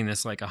explained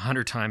this like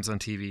 100 times on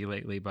TV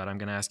lately, but I'm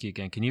going to ask you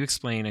again. Can you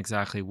explain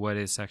exactly what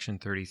is Section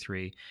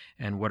 33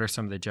 and what are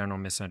some of the general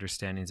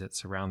misunderstandings that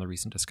surround the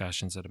recent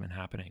discussions that have been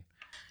happening?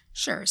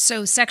 Sure.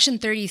 So Section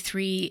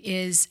 33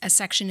 is a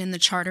section in the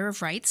Charter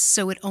of Rights,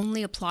 so it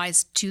only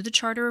applies to the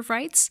Charter of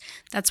Rights.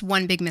 That's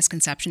one big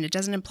misconception. It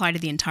doesn't apply to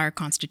the entire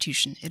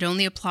Constitution. It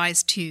only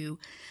applies to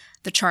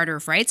the Charter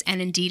of Rights, and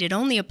indeed it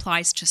only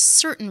applies to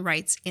certain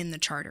rights in the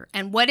Charter.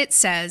 And what it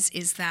says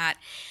is that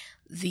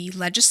the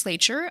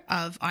legislature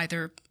of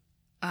either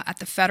at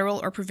the federal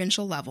or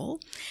provincial level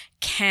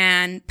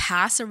can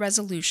pass a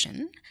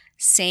resolution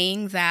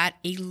saying that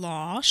a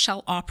law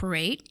shall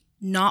operate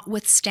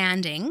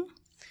notwithstanding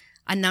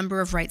a number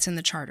of rights in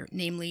the Charter,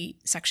 namely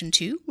Section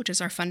 2, which is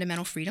our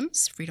fundamental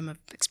freedoms, freedom of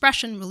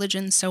expression,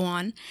 religion, so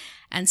on,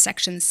 and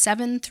Sections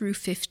 7 through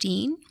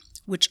 15,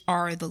 which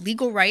are the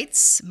legal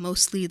rights,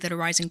 mostly that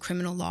arise in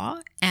criminal law,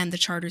 and the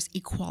Charter's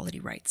equality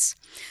rights.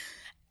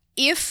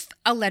 If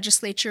a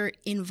legislature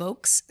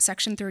invokes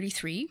Section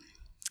 33,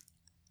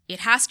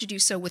 it has to do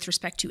so with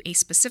respect to a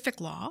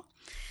specific law.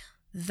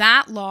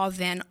 That law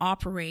then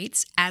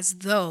operates as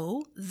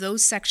though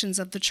those sections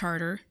of the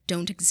Charter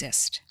don't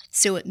exist.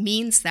 So it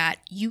means that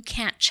you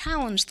can't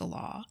challenge the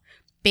law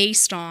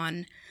based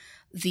on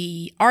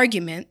the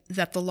argument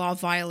that the law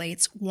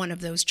violates one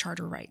of those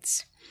Charter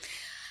rights.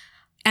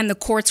 And the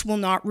courts will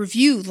not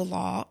review the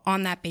law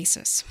on that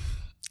basis.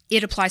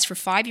 It applies for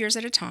 5 years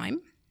at a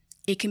time.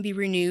 It can be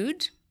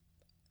renewed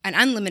an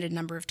unlimited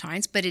number of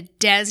times, but it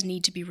does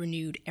need to be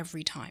renewed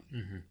every time.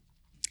 Mm-hmm.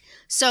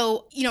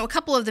 So, a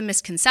couple of the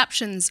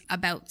misconceptions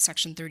about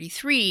Section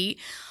 33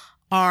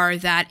 are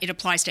that it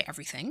applies to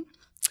everything,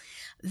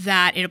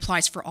 that it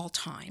applies for all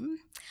time.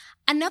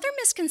 Another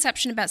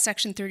misconception about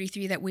Section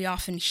 33 that we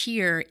often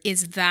hear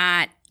is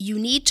that you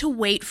need to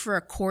wait for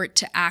a court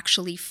to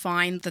actually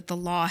find that the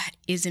law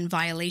is in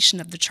violation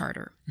of the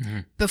Charter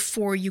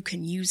before you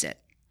can use it.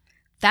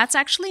 That's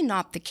actually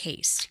not the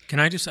case.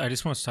 I just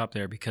want to stop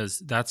there because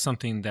that's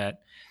something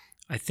that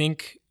I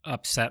think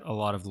upset a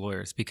lot of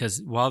lawyers,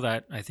 because while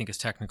that I think is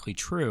technically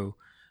true,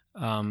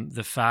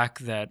 the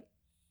fact that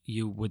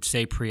you would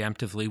say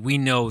preemptively, we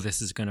know this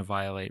is going to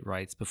violate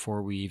rights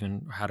before we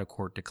even had a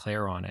court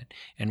declare on it,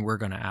 and we're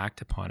going to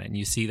act upon it. And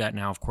you see that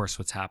now, of course,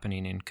 what's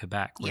happening in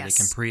Quebec, where they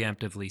can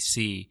preemptively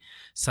see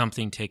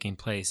something taking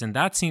place. And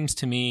that seems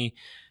to me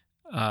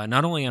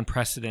not only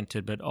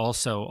unprecedented, but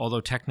also,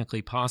 although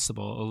technically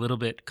possible, a little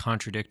bit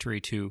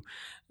contradictory to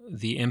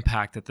the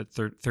impact that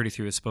the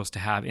 33 is supposed to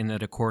have, in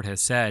that a court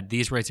has said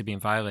these rights are being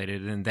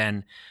violated, and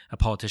then a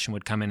politician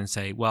would come in and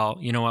say, well,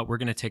 you know what, we're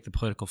going to take the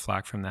political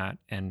flack from that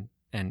and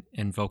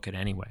invoke it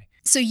anyway.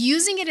 So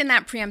using it in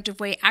that preemptive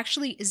way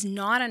actually is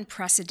not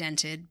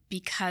unprecedented,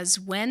 because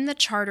when the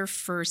Charter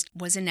first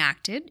was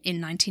enacted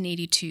in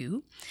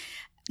 1982,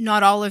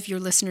 not all of your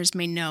listeners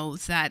may know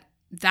that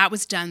that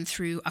was done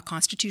through a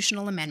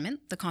constitutional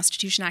amendment, the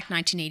Constitution Act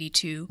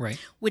 1982, right,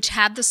 which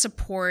had the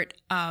support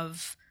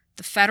of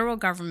the federal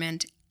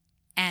government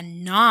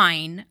and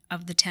 9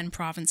 of the 10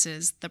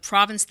 provinces. The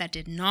province that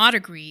did not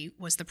agree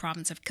was the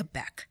province of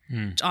Quebec,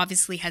 which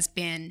obviously has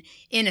been,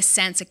 in a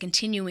sense, a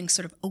continuing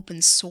sort of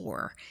open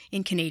sore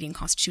in Canadian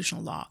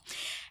constitutional law.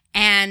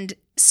 And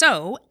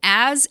so,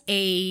 as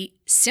a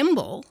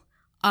symbol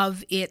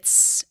of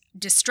its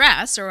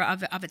distress, or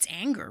of its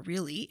anger,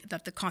 really,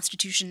 that the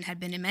Constitution had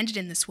been amended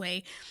in this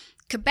way,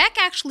 Quebec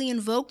actually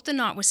invoked the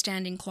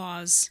notwithstanding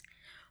clause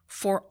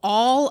for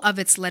all of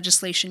its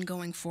legislation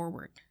going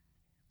forward,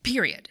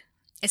 period.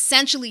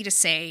 Essentially to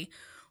say,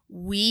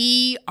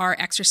 we are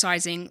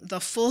exercising the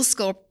full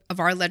scope of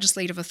our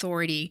legislative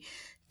authority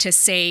to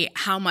say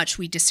how much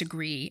we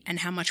disagree and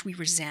how much we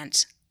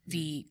resent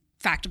the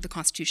fact of the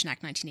Constitution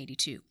Act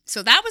 1982.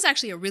 So that was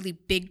actually a really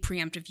big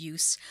preemptive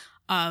use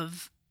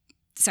of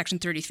Section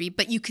 33,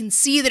 but you can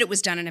see that it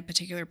was done in a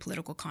particular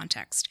political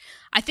context.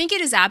 I think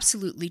it is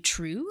absolutely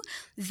true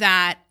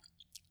that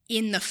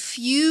in the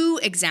few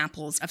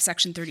examples of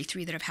Section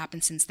 33 that have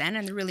happened since then,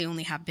 and there really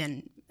only have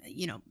been,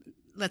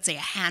 let's say a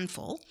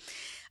handful,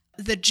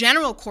 the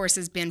general course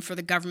has been for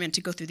the government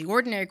to go through the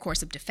ordinary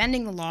course of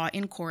defending the law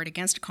in court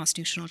against a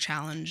constitutional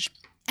challenge,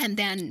 and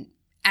then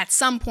at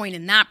some point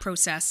in that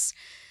process,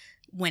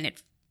 when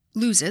it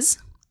loses,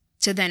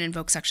 to then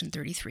invoke Section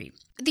 33.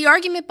 The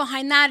argument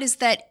behind that is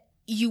that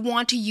you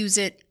want to use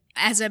it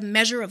as a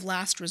measure of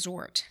last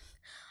resort.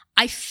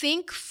 I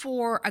think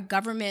for a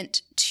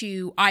government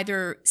to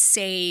either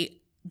say,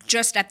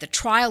 just at the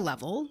trial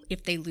level,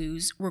 if they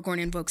lose, we're going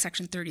to invoke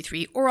Section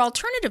 33, or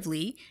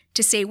alternatively,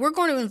 to say we're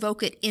going to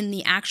invoke it in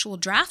the actual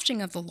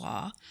drafting of the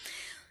law,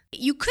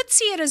 you could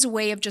see it as a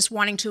way of just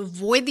wanting to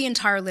avoid the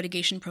entire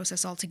litigation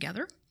process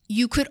altogether.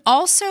 You could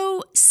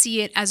also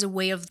see it as a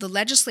way of the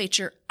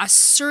legislature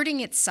asserting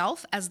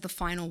itself as the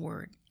final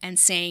word and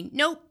saying,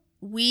 nope,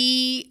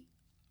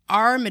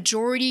 our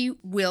majority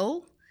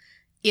will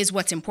is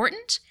what's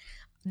important.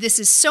 This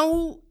is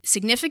so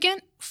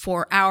significant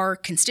for our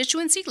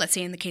constituency, let's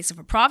say in the case of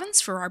a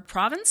province, for our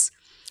province,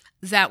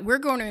 that we're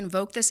going to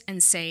invoke this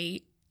and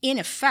say, in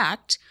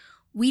effect,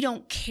 we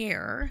don't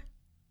care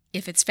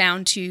if it's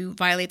found to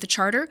violate the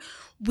Charter.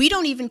 We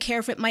don't even care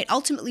if it might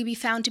ultimately be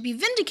found to be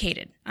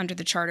vindicated under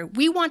the Charter.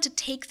 We want to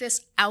take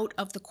this out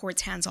of the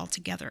court's hands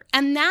altogether.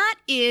 And that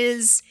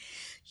is,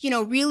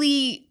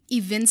 really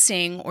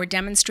evincing or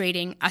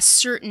demonstrating a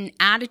certain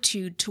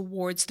attitude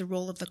towards the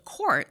role of the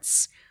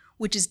courts,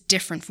 which is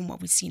different from what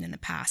we've seen in the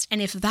past.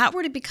 And if that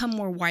were to become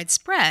more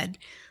widespread,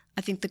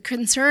 I think the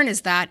concern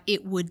is that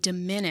it would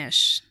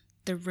diminish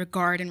the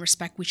regard and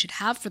respect we should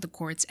have for the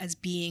courts as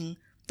being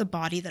the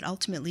body that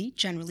ultimately,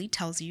 generally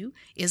tells you,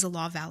 is a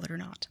law valid or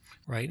not.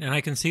 Right. And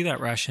I can see that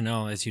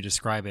rationale as you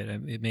describe it.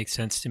 It makes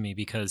sense to me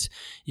because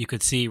you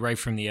could see right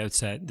from the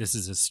outset, this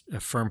is a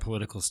firm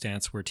political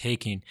stance we're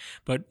taking.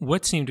 But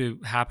what seemed to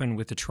happen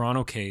with the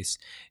Toronto case,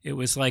 it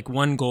was like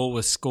one goal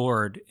was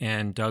scored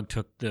and Doug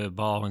took the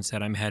ball and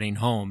said, I'm heading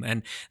home.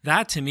 And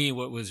that to me,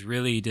 what was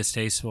really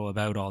distasteful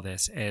about all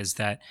this is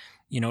that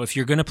if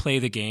you're going to play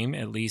the game,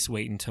 at least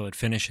wait until it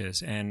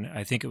finishes. And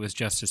I think it was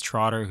Justice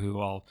Trotter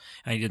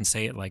I didn't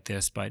say it like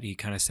this, but he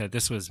kind of said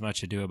this was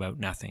much ado about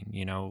nothing,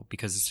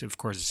 because of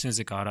course, as soon as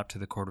it got up to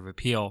the Court of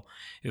Appeal,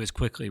 it was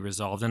quickly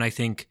resolved. And I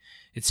think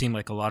it seemed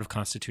like a lot of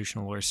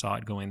constitutional lawyers saw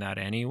it going that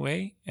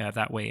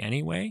way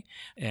anyway.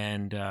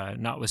 And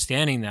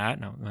notwithstanding that,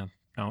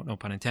 no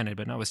pun intended,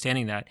 but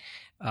notwithstanding that,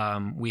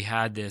 we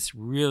had this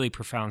really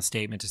profound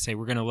statement to say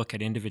we're going to look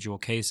at individual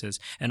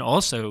cases and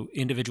also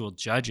individual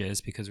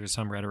judges because there was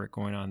some rhetoric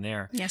going on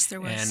there. Yes,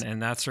 there was.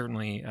 And that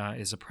certainly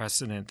is a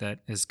precedent that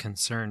has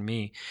concerned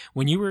me.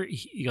 When you were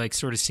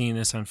sort of seeing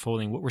this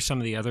unfolding, what were some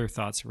of the other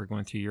thoughts that were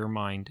going through your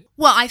mind?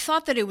 Well, I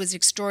thought that it was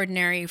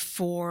extraordinary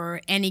for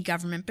any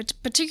government, but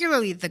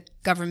particularly the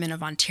government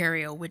of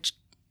Ontario, which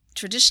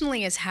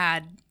traditionally has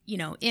had,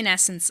 in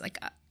essence,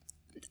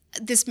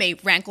 this may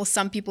rankle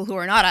some people who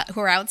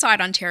are outside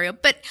Ontario,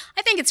 but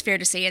I think it's fair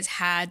to say has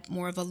had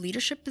more of a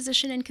leadership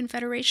position in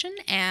Confederation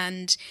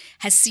and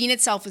has seen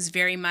itself as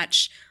very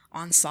much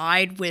on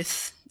side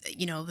with,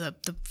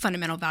 the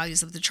fundamental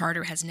values of the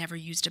Charter, has never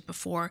used it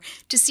before.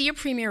 To see a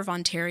Premier of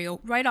Ontario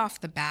right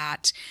off the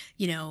bat,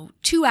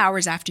 2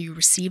 hours after you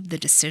received the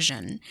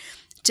decision,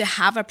 to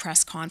have a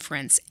press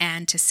conference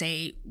and to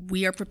say,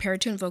 we are prepared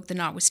to invoke the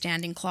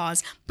notwithstanding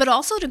clause, but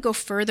also to go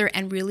further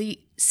and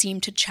really seem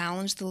to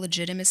challenge the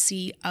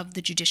legitimacy of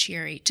the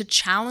judiciary, to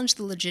challenge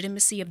the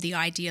legitimacy of the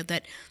idea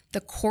that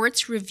the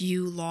courts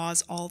review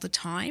laws all the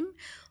time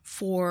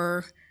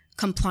for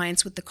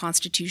compliance with the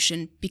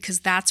Constitution, because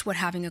that's what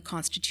having a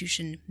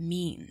Constitution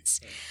means.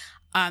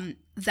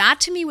 That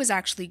to me was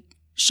actually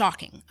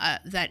shocking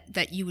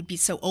that you would be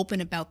so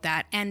open about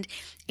that. And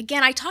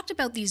again, I talked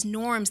about these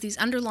norms, these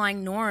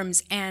underlying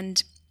norms,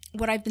 and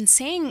what I've been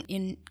saying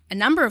in a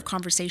number of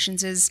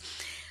conversations is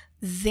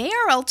they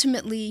are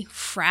ultimately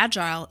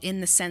fragile in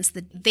the sense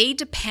that they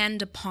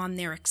depend upon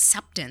their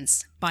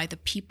acceptance by the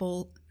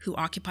people who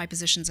occupy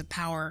positions of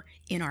power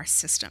in our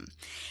system.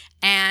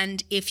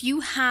 And if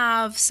you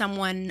have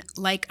someone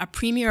like a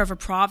premier of a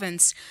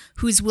province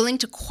who's willing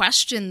to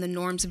question the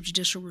norms of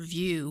judicial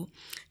review,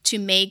 to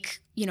make,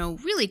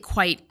 really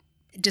quite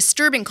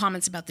disturbing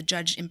comments about the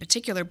judge in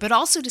particular, but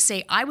also to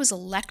say, I was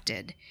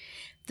elected,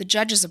 the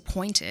judge is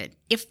appointed.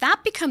 If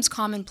that becomes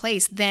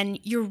commonplace, then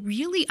you're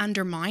really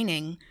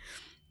undermining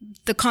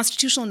the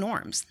constitutional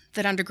norms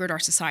that undergird our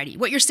society.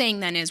 What you're saying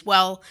then is,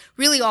 well,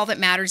 really all that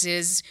matters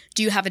is,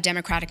 do you have a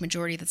Democratic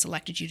majority that's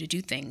elected you to do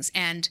things?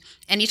 And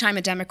anytime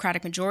a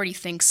Democratic majority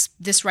thinks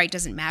this right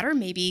doesn't matter,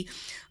 maybe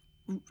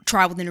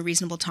trial within a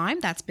reasonable time,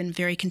 that's been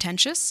very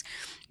contentious,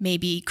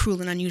 maybe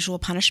cruel and unusual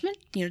punishment,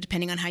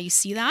 depending on how you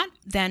see that,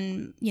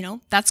 then,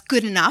 that's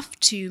good enough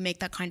to make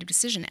that kind of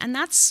decision. And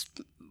that's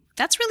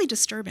really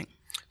disturbing.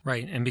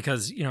 Right. And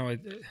because,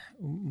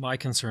 my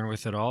concern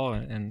with it all,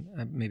 and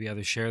maybe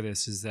others share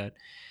this, is that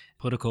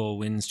political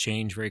winds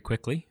change very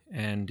quickly.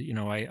 And,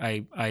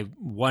 I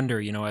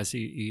wonder, as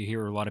you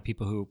hear a lot of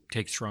people who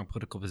take strong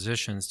political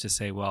positions to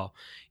say, well,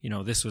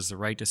 this was the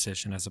right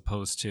decision as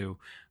opposed to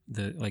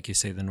like you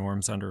say, the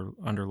norms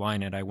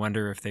underline it. I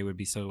wonder if they would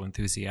be so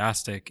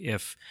enthusiastic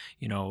if,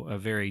 a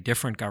very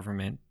different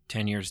government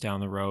 10 years down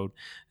the road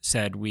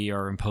said we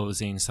are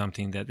imposing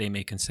something that they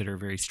may consider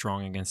very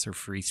strong against their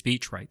free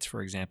speech rights,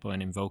 for example,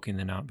 and invoking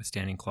the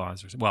notwithstanding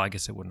clause. Well, I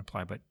guess it wouldn't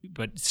apply,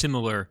 but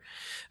similar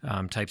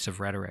types of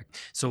rhetoric.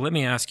 So let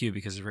me ask you,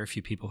 because there are very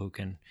few people who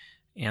can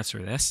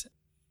answer this,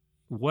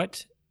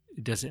 what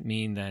does it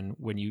mean then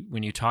when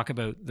you talk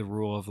about the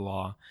rule of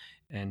law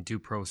and due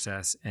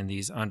process and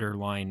these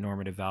underlying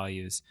normative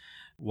values?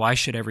 Why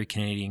should every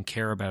Canadian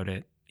care about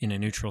it in a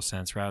neutral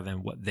sense rather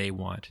than what they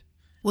want?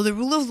 Well, the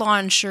rule of law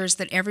ensures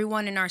that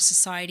everyone in our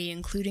society,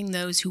 including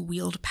those who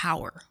wield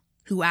power,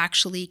 who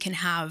actually can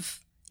have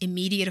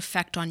immediate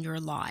effect on your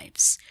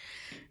lives,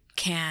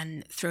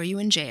 can throw you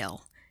in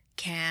jail,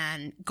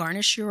 can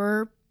garnish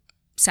your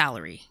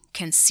salary,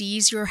 can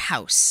seize your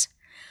house,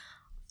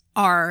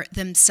 are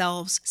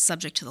themselves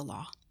subject to the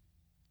law.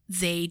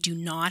 They do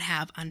not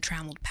have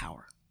untrammeled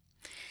power.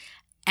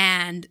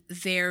 And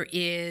there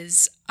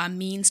is a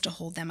means to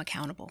hold them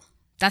accountable.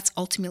 That's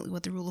ultimately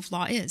what the rule of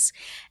law is.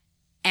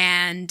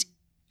 And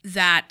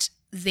that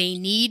they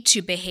need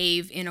to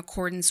behave in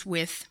accordance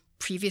with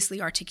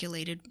previously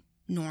articulated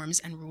norms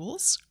and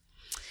rules.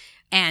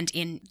 And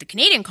in the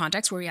Canadian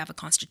context, where we have a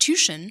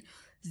constitution,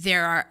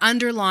 there are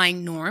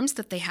underlying norms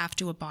that they have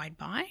to abide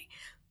by,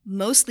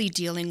 mostly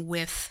dealing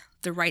with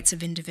the rights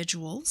of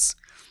individuals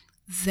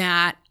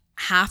that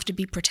have to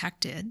be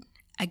protected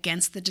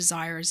against the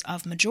desires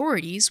of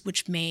majorities,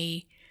 which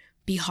may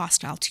be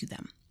hostile to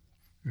them.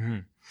 Mm-hmm.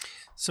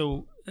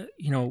 So,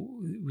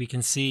 we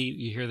can see,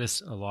 you hear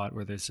this a lot,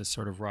 where there's this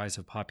sort of rise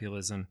of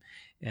populism.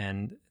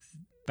 And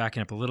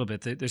backing up a little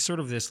bit, there's sort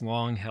of this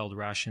long-held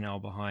rationale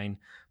behind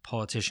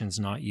politicians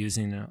not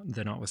using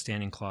the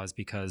notwithstanding clause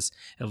because,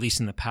 at least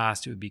in the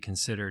past, it would be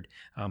considered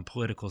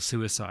political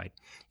suicide.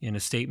 In a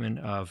statement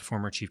of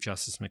former Chief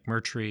Justice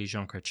McMurtry,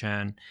 Jean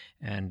Chrétien,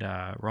 and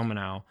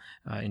Romanow,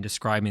 in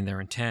describing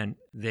their intent,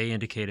 they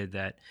indicated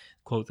that,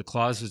 quote, the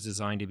clause was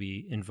designed to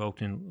be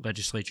invoked in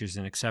legislatures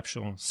in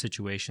exceptional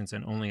situations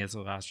and only as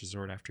a last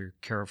resort after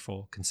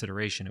careful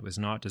consideration. It was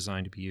not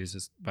designed to be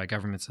used by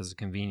governments as a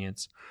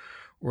convenience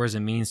or as a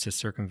means to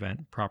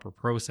circumvent proper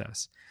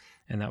process.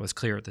 And that was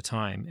clear at the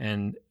time.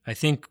 And I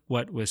think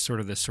what was sort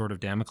of the sword of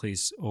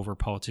Damocles over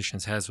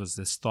politicians' heads was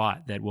this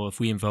thought that, well, if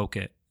we invoke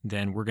it,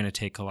 then we're going to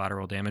take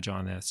collateral damage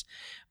on this.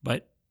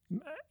 But,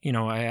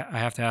 I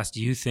have to ask,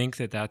 do you think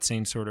that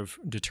same sort of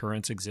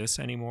deterrence exists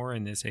anymore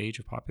in this age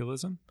of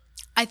populism?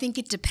 I think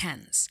it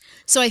depends.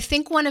 So I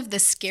think one of the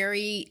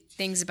scary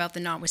things about the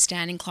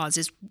notwithstanding clause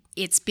is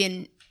it's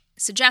been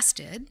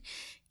suggested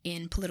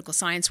in political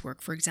science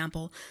work, for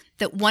example,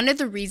 that one of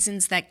the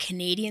reasons that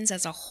Canadians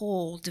as a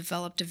whole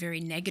developed a very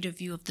negative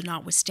view of the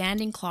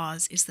notwithstanding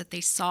clause is that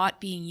they saw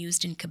it being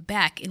used in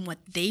Quebec in what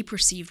they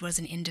perceived was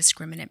an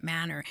indiscriminate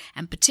manner,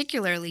 and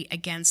particularly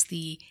against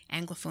the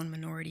Anglophone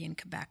minority in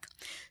Quebec.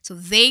 So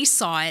they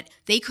saw it,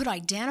 they could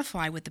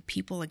identify with the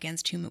people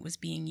against whom it was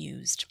being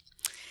used.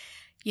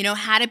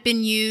 Had it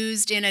been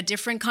used in a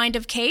different kind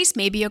of case,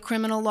 maybe a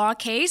criminal law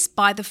case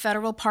by the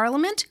federal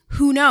parliament,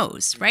 who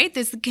knows, right?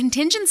 The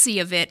contingency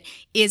of it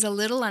is a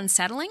little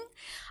unsettling.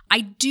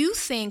 I do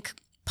think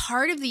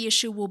part of the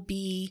issue will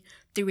be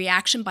the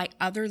reaction by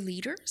other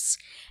leaders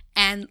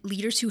and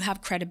leaders who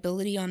have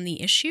credibility on the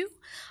issue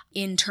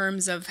in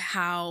terms of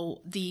how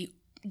the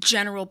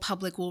general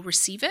public will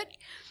receive it.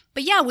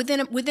 But yeah,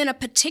 within a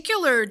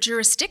particular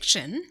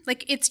jurisdiction,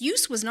 like its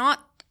use was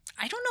not,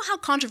 I don't know how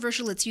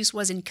controversial its use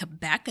was in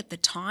Quebec at the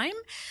time,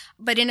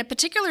 but in a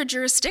particular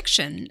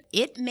jurisdiction,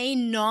 it may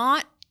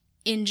not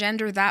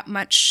engender that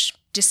much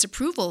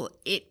disapproval.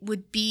 It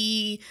would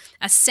be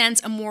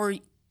a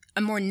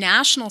more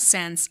national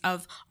sense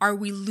of, are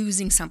we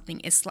losing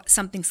something? Is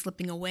something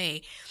slipping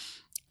away?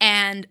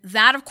 And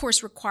that, of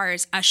course,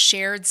 requires a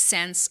shared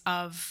sense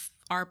of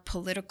our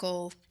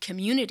political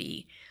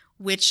community,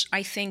 which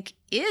I think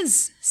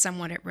is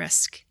somewhat at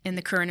risk in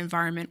the current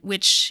environment,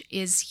 which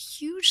is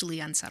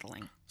hugely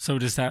unsettling. So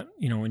does that,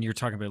 when you're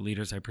talking about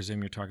leaders, I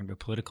presume you're talking about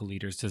political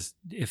leaders,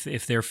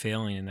 if they're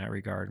failing in that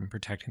regard and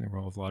protecting the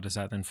rule of law, does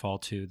that then fall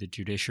to the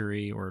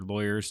judiciary or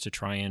lawyers to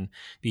try and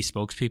be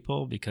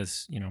spokespeople?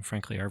 Because,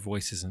 frankly, our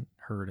voice isn't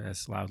heard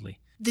as loudly.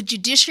 The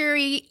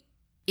judiciary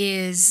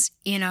is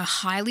in a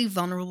highly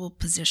vulnerable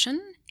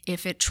position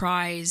if it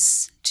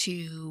tries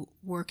to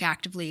work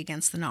actively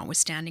against the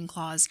notwithstanding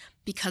clause,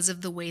 because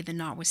of the way the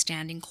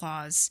notwithstanding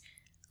clause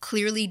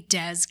clearly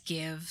does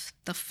give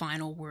the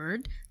final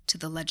word to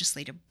the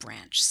legislative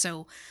branch.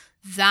 So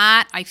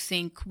that, I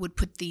think, would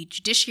put the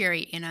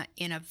judiciary in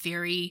a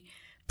very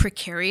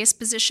precarious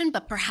position.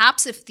 But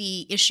perhaps if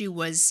the issue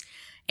was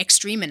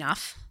extreme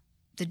enough,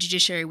 the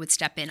judiciary would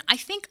step in. I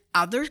think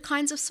other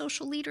kinds of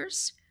social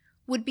leaders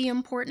would be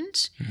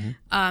important.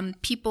 Mm-hmm.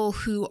 People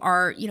who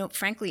are,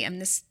 frankly,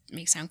 and this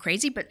may sound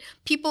crazy, but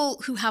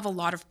people who have a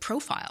lot of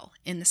profile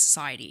in the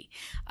society.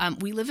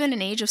 We live in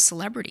an age of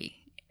celebrity,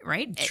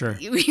 right? Sure.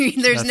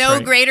 There's no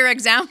greater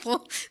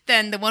example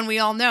than the one we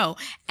all know.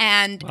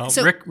 And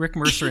so Rick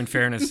Mercer, in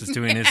fairness, is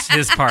doing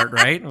his part,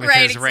 right? With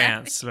his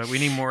rants. But we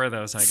need more of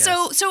those, I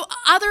guess. So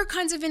other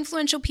kinds of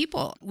influential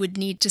people would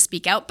need to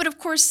speak out. But of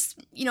course,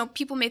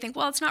 people may think,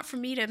 well, it's not for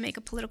me to make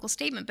a political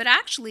statement. But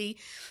actually,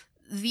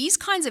 these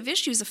kinds of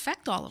issues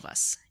affect all of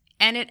us.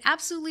 And it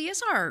absolutely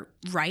is our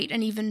right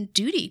and even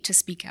duty to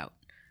speak out.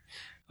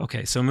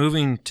 Okay, so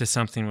moving to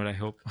something what I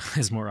hope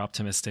is more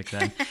optimistic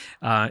then.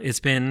 It's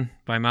been,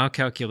 by my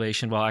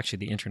calculation, well,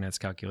 actually the internet's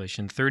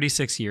calculation,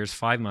 36 years,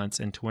 5 months,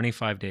 and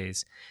 25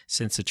 days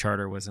since the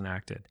charter was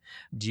enacted.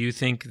 Do you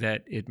think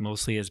that it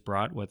mostly has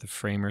brought what the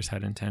framers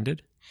had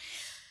intended?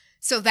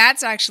 So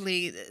that's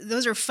actually,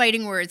 those are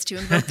fighting words to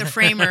invoke the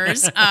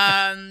framers,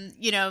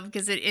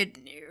 because it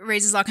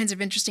raises all kinds of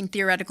interesting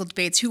theoretical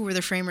debates. Who were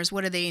the framers?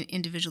 What do they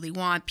individually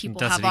want?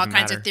 People have all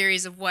kinds of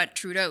theories of what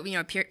Trudeau,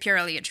 Pierre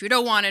Elliott Trudeau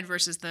wanted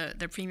versus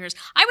the premiers.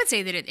 I would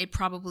say that it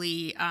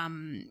probably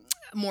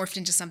morphed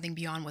into something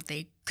beyond what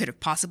they could have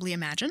possibly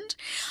imagined.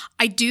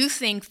 I do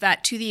think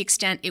that to the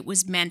extent it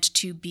was meant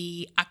to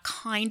be a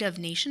kind of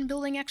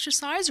nation-building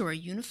exercise or a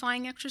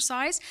unifying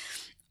exercise,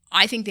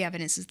 I think the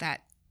evidence is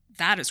that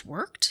that has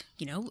worked.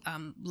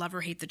 Love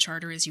or hate the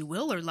Charter as you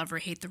will, or love or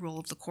hate the role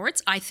of the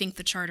courts. I think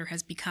the Charter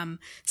has become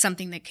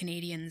something that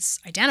Canadians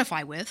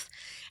identify with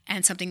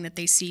and something that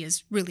they see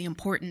as really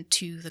important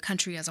to the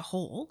country as a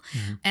whole.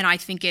 Mm-hmm. And I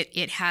think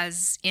it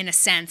has, in a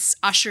sense,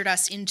 ushered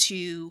us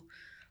into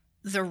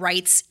the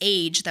rights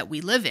age that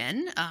we live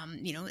in,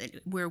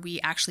 where we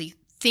actually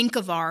think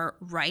of our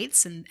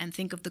rights and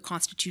think of the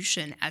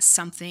Constitution as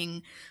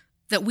something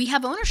that we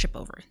have ownership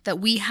over, that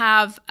we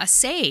have a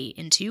say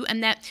into,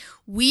 and that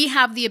we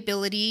have the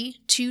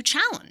ability to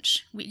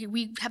challenge.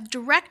 We have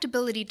direct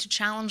ability to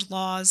challenge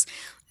laws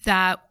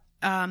that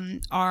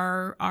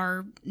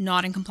are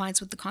not in compliance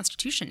with the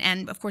Constitution.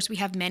 And of course, we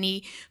have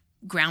many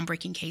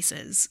groundbreaking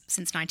cases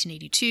since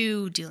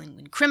 1982, dealing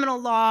in criminal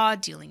law,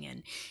 dealing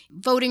in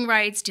voting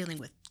rights, dealing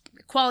with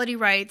equality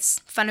rights,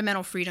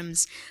 fundamental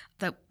freedoms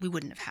that we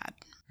wouldn't have had.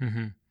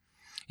 Mm-hmm.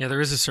 Yeah,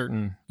 there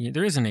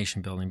is a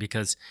nation building,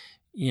 because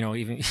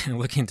even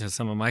looking to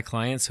some of my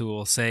clients who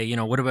will say,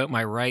 what about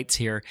my rights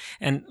here?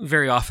 And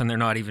very often they're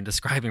not even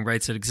describing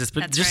rights that exist,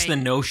 but That's just right.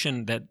 The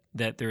notion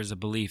that there's a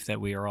belief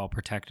that we are all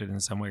protected in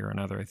some way or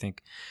another, I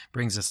think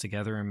brings us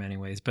together in many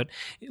ways. But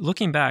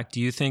looking back, do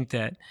you think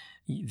that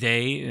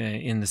they,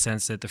 in the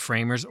sense that the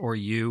framers or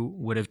you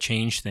would have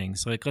changed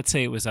things? Like, let's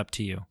say it was up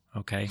to you,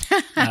 okay?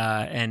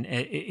 And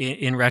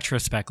in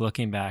retrospect,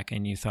 looking back,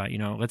 and you thought,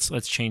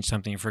 let's change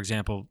something. For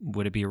example,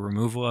 would it be a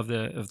removal of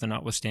the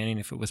notwithstanding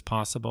if it was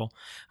possible?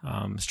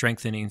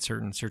 Strengthening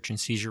certain search and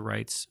seizure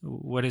rights?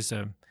 What is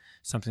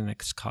something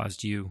that's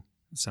caused you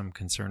some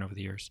concern over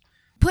the years?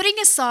 Putting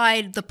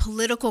aside the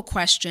political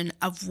question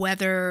of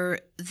whether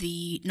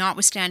the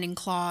notwithstanding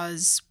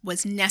clause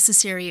was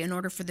necessary in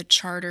order for the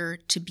Charter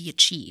to be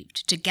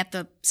achieved, to get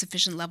the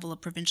sufficient level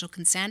of provincial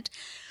consent,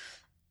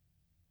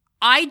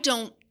 I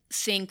don't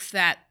think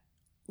that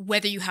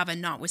whether you have a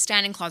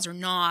notwithstanding clause or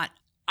not,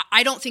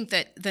 I don't think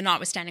that the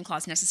notwithstanding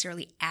clause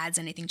necessarily adds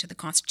anything to the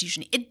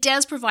Constitution. It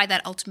does provide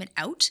that ultimate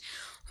out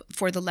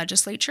for the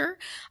legislature.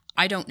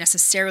 I don't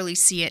necessarily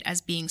see it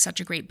as being such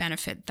a great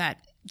benefit that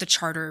the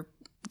Charter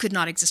could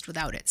not exist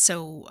without it.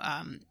 So,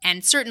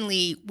 and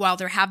certainly while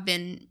there have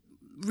been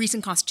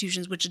recent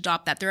constitutions which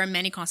adopt that, there are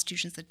many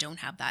constitutions that don't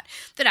have that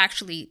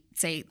actually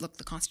say, look,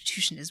 the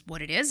Constitution is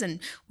what it is, and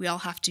we all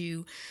have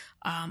to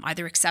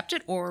either accept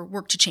it or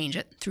work to change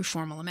it through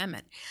formal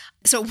amendment.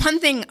 So one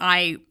thing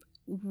I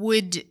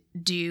would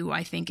do,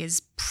 I think,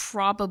 is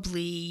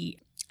probably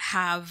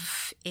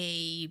have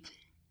a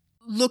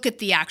look at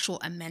the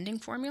actual amending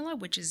formula,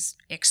 which is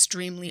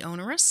extremely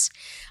onerous,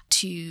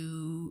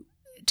 to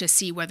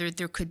see whether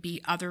there could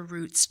be other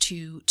routes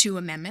to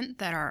amendment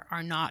that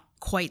are not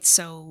quite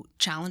so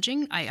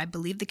challenging. I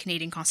believe the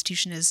Canadian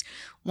Constitution is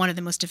one of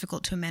the most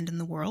difficult to amend in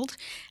the world.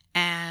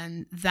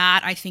 And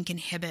that, I think,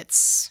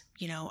 inhibits,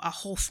 a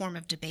whole form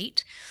of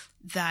debate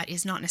that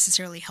is not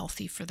necessarily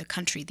healthy for the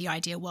country. The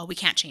idea, well, we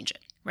can't change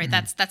it, right?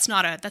 Mm-hmm. That's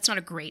not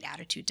a great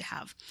attitude to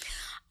have.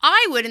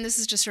 I would, and this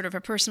is just sort of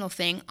a personal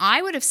thing,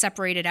 I would have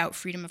separated out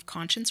freedom of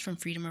conscience from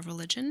freedom of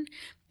religion,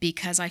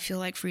 because I feel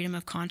like freedom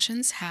of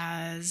conscience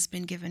has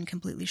been given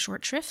completely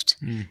short shrift,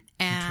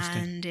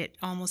 and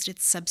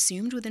it's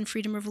subsumed within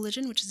freedom of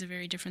religion, which is a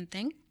very different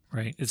thing.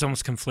 Right. It's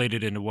almost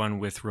conflated into one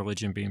with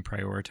religion being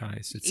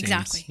prioritized, it seems.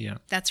 Exactly. Yeah.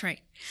 That's right.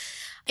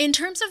 In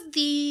terms of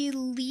the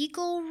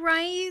legal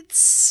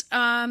rights,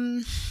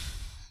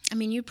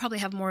 you probably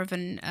have more of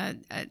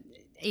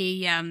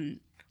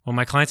well,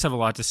 my clients have a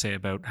lot to say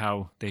about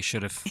how they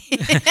should have,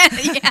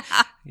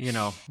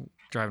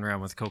 driving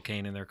around with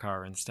cocaine in their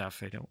car and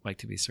stuff. They don't like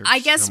to be searched. I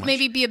guess so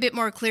maybe be a bit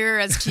more clear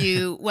as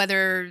to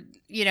whether,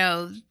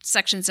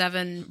 Section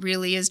 7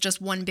 really is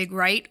just one big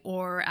right,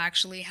 or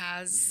actually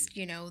has,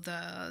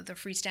 the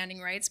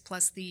freestanding rights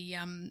plus the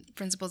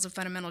principles of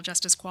fundamental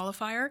justice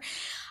qualifier.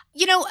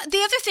 The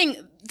other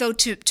thing, though,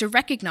 to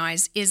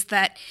recognize is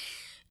that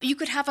you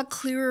could have a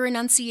clearer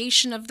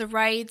enunciation of the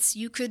rights.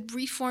 You could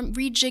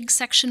rejig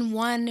Section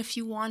 1 if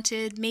you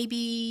wanted,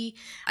 maybe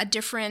a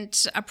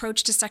different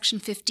approach to Section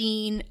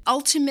 15.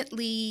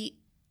 Ultimately,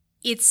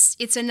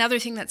 it's another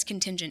thing that's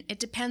contingent. It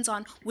depends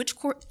on which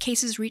court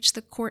cases reach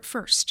the court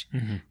first,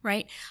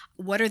 right?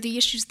 What are the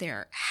issues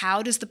there?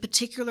 How does the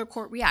particular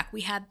court react?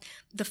 We had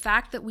the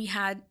fact that we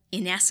had,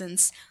 in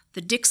essence,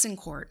 the Dixon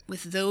Court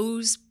with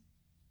those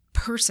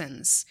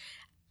persons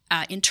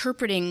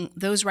interpreting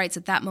those rights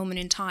at that moment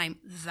in time.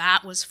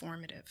 That was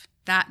formative.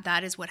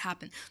 That is what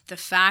happened. The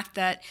fact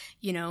that,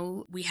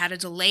 we had a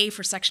delay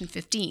for Section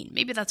 15,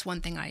 maybe that's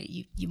one thing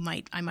I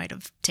might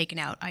have taken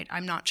out.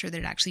 I'm not sure that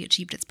it actually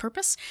achieved its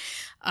purpose.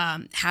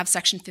 Have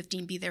Section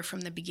 15 be there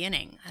from the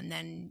beginning, and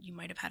then you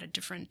might have had a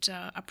different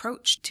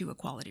approach to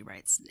equality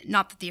rights.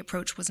 Not that the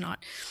approach was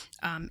not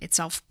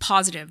itself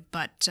positive,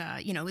 but,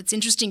 it's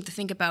interesting to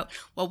think about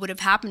what would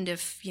have happened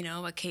if,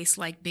 a case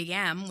like Big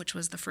M, which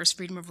was the first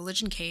freedom of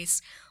religion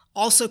case,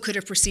 also could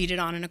have proceeded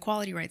on an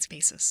equality rights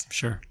basis.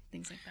 Sure.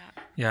 Things like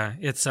that. Yeah,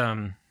 it's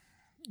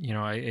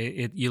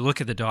you look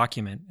at the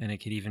document, and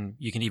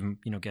you can even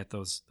get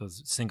those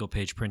single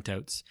page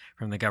printouts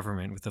from the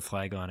government with the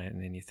flag on it,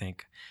 and then you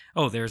think,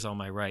 oh, there's all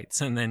my rights.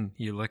 And then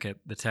you look at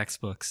the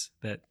textbooks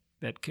that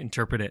that can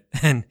interpret it,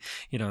 and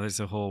there's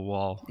a whole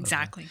wall.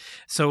 Exactly.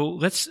 So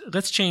let's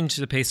change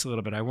the pace a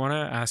little bit. I want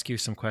to ask you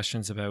some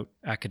questions about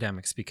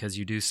academics, because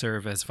you do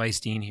serve as Vice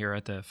Dean here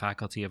at the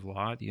Faculty of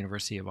Law at the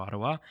University of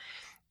Ottawa.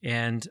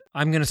 And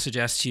I'm going to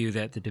suggest to you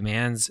that the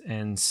demands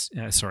and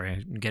sorry,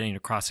 I'm getting into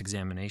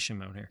cross-examination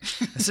mode here.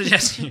 I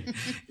suggest you,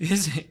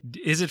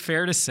 is it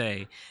fair to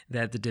say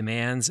that the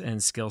demands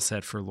and skill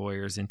set for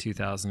lawyers in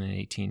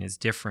 2018 is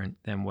different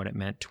than what it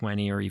meant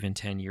 20 or even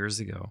 10 years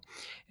ago?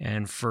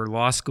 And for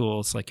law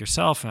schools like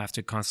yourself, have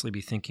to constantly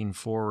be thinking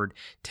forward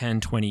 10,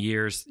 20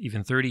 years,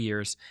 even 30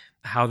 years,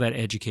 how that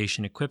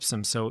education equips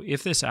them. So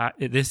if this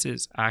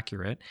is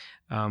accurate,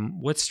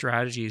 what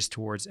strategies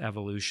towards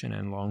evolution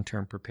and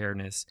long-term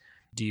preparedness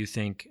do you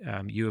think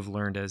you have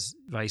learned as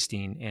Vice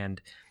Dean,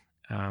 and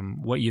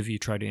what have you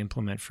tried to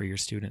implement for your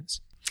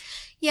students?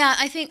 Yeah,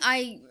 I think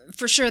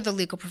for sure the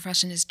legal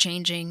profession is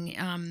changing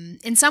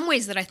in some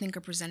ways that I think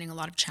are presenting a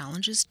lot of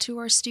challenges to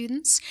our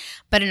students,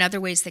 but in other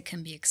ways that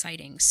can be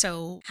exciting.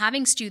 So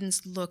having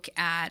students look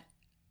at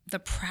the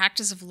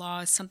practice of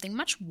law is something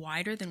much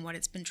wider than what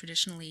it's been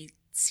traditionally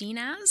seen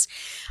as,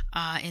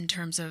 in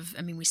terms of,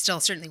 we still,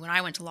 certainly when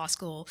I went to law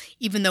school,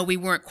 even though we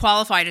weren't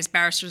qualified as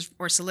barristers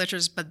or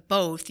solicitors, but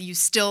both, you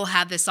still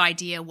have this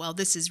idea, well,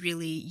 this is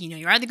really,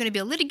 you're either going to be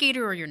a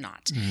litigator or you're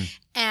not. Mm-hmm.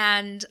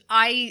 And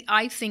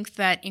I think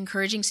that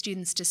encouraging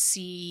students to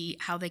see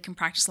how they can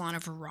practice law in a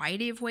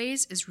variety of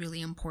ways is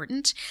really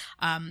important.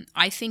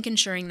 I think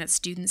ensuring that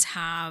students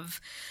have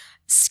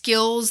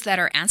skills that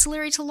are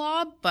ancillary to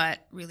law, but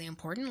really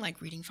important, like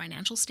reading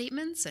financial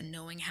statements and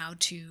knowing how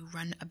to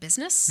run a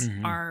business,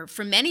 are,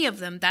 for many of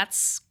them,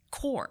 that's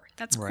core.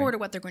 That's right. Core to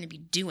what they're going to be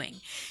doing.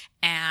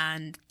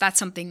 And that's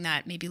something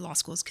that maybe law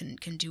schools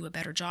can do a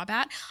better job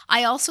at.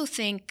 I also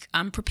think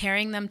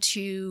preparing them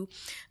to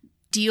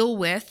deal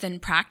with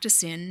and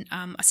practice in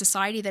a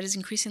society that is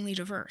increasingly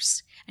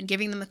diverse, and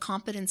giving them the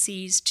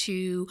competencies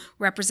to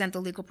represent the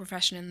legal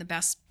profession in the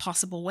best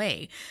possible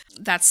way.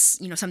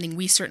 That's something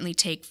we certainly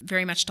take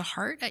very much to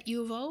heart at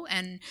U of O,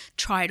 and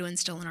try to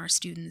instill in our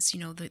students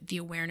the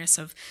awareness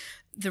of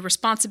the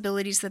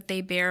responsibilities that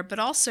they bear, but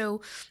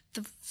also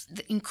the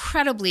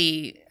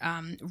incredibly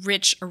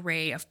rich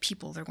array of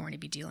people they're going to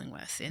be dealing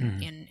with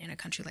in a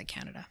country like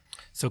Canada.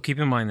 So keep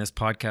in mind, this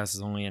podcast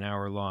is only an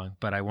hour long,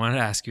 but I wanted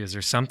to ask you, is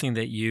there something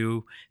that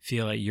you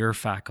feel at your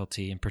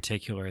faculty in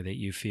particular that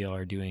you feel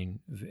are doing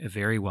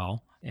very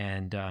well,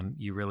 and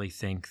you really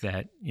think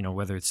that,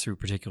 whether it's through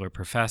particular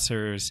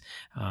professors,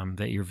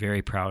 that you're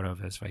very proud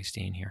of as Vice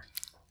Dean here?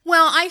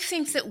 Well, I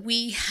think that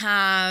we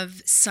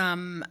have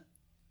some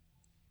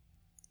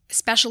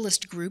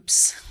specialist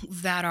groups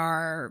that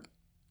are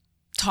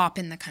top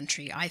in the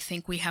country. I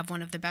think we have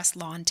one of the best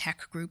law and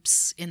tech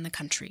groups in the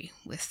country,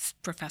 with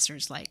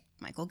professors like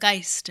Michael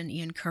Geist and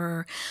Ian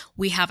Kerr.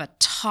 We have a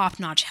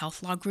top-notch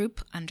health law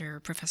group under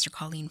Professor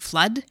Colleen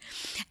Flood.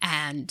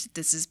 And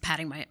this is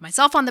patting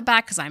myself on the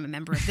back because I'm a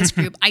member of this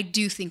group. I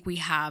do think we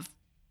have,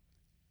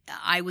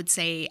 I would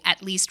say,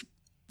 at least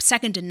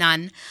second to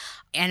none,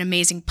 an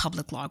amazing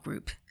public law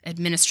group.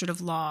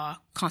 Administrative law,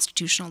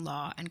 constitutional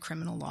law, and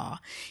criminal law.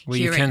 Well,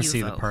 here you can at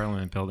see UVO. the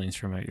Parliament buildings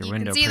from out your you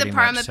window. You can see the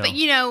Parliament,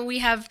 but we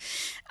have,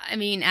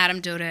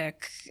 Adam Dodick,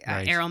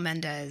 right. Errol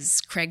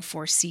Mendez, Craig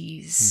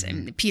Forsees,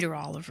 and Peter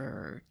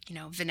Oliver,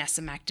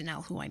 Vanessa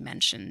McDonnell, who I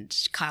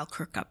mentioned, Kyle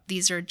Kirkup.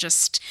 These are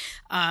just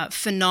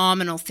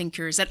phenomenal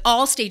thinkers at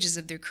all stages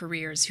of their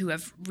careers who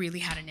have really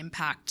had an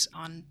impact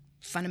on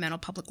fundamental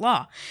public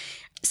law.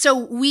 So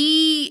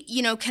we,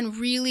 can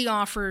really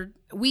offer,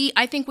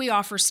 I think we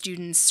offer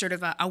students sort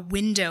of a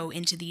window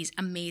into these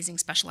amazing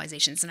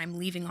specializations, and I'm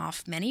leaving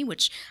off many,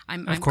 which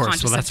I'm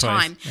conscious of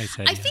time.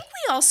 I think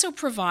we also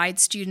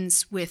provide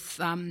students with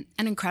an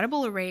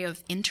incredible array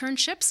of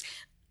internships,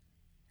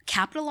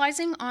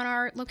 capitalizing on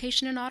our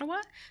location in Ottawa.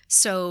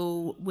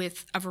 So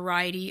with a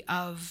variety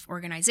of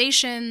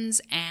organizations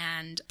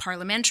and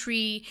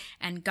parliamentary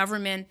and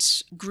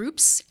government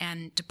groups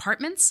and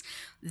departments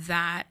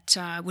that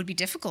would be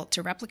difficult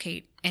to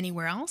replicate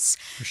anywhere else.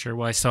 For sure.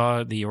 Well, I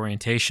saw the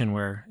orientation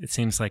where it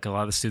seems like a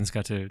lot of students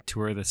got to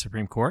tour the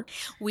Supreme Court.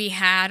 We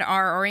had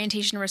our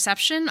orientation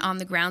reception on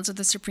the grounds of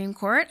the Supreme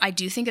Court. I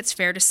do think it's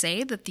fair to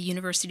say that the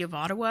University of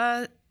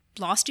Ottawa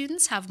law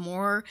students have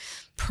more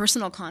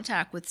personal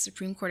contact with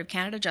Supreme Court of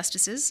Canada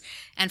justices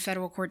and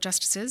federal court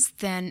justices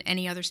than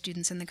any other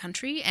students in the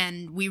country.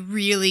 And we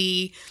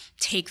really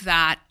take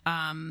that,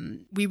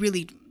 we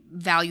really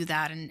value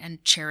that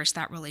and cherish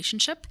that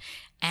relationship.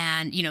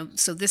 And,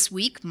 so this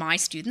week, my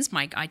students,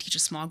 I teach a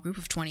small group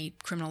of 20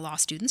 criminal law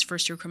students,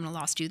 first-year criminal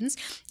law students.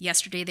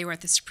 Yesterday, they were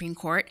at the Supreme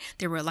Court.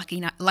 They were lucky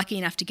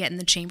enough to get in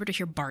the chamber to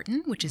hear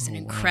Barton, which is an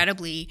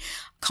incredibly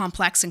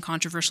complex and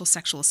controversial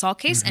sexual assault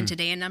case. And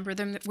today, a number of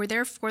them were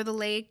there for the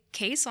Lay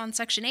case on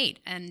Section 8.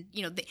 And,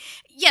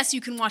 yes,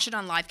 you can watch it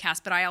on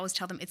livecast, but I always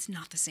tell them it's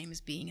not the same as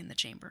being in the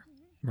chamber.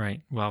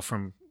 Right. Well,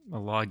 from a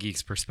law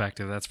geek's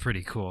perspective, that's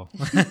pretty cool.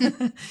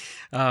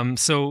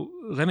 So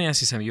let me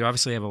ask you something. You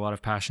obviously have a lot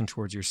of passion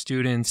towards your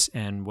students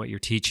and what you're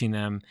teaching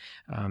them.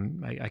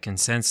 I can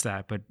sense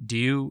that. But do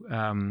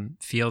you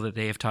feel that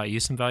they have taught you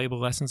some valuable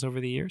lessons over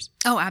the years?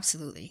 Oh,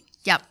 absolutely.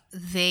 Yep.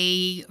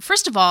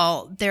 First of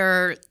all,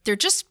 they're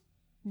just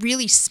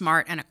really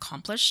smart and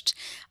accomplished.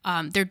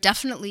 They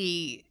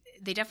definitely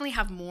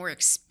have more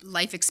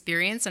life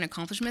experience and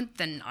accomplishment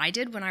than I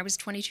did when I was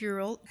 22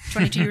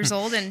 years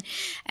old and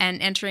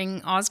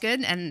entering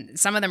Osgoode. And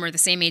some of them are the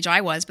same age I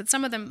was, but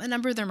a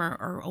number of them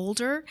are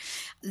older.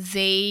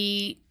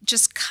 They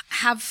just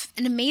have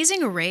an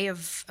amazing array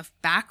of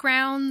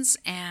backgrounds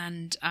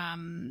and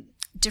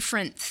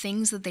different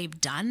things that they've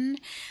done.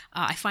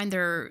 I find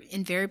they're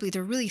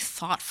really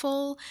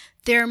thoughtful.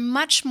 They're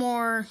much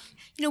more,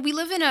 we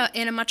live in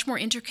a much more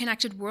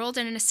interconnected world,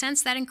 and in a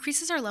sense that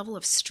increases our level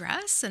of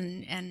stress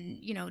and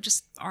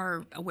just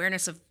our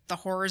awareness of the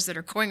horrors that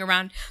are going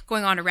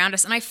on around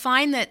us. And I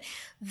find that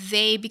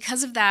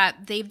because of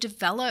that, they've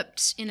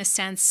developed, in a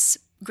sense,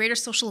 greater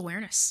social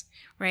awareness.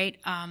 Right?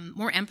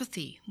 More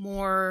empathy,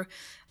 more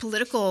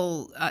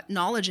political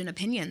knowledge and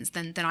opinions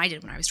than I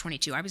did when I was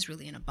 22. I was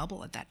really in a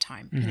bubble at that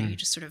time. I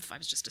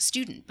was just a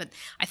student. But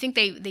I think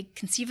they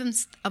conceive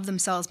of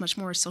themselves much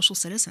more as social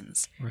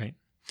citizens. Right.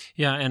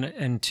 Yeah,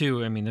 and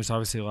too, I mean, there's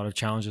obviously a lot of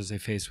challenges they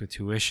face with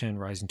tuition,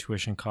 rising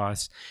tuition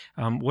costs.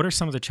 What are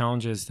some of the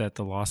challenges that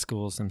the law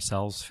schools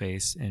themselves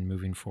face in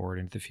moving forward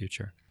into the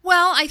future?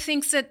 Well, I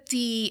think that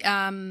the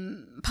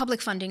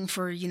public funding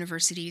for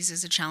universities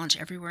is a challenge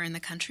everywhere in the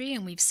country,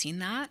 and we've seen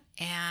that.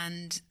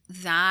 And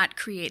that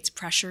creates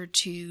pressure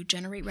to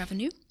generate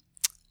revenue,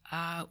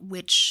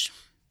 which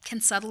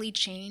can subtly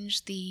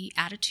change the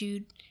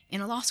attitude in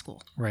a law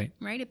school. Right.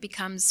 It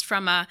becomes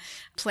from a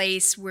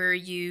place where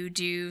you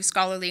do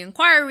scholarly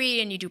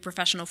inquiry and you do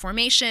professional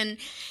formation,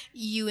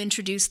 you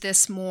introduce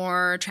this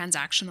more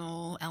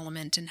transactional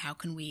element, and how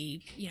can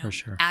we,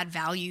 add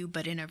value,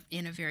 but in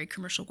a very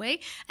commercial way.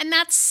 And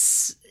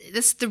that's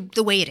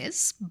the way it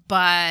is,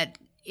 but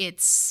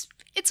it's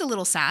a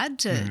little sad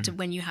to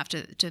when you have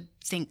to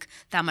think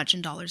that much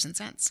in dollars and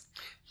cents.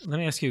 Let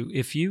me ask you,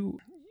 if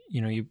you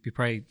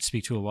probably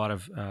speak to a lot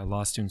of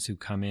law students who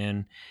come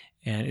in,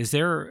 and is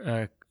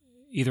there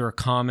either a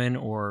common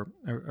or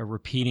a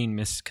repeating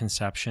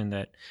misconception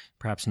that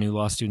perhaps new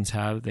law students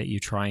have that you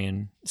try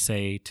and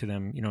say to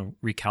them,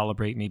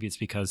 recalibrate? Maybe it's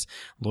because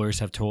lawyers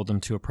have told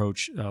them to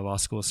approach law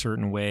school a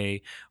certain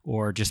way,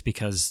 or just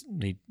because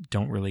they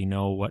don't really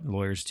know what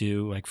lawyers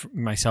do. Like for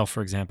myself,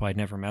 for example, I'd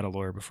never met a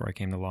lawyer before I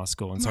came to law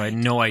school. And so I had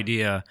no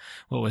idea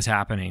what was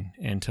happening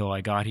until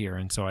I got here.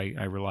 And so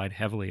I relied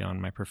heavily on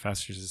my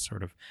professors to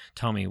sort of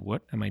tell me,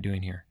 what am I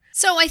doing here?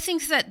 So I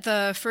think that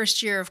the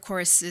first year, of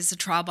course, is a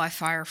trial by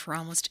fire for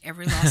almost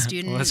every law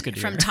student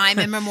from time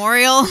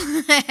immemorial,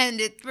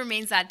 and it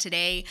remains that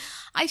today.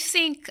 I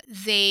think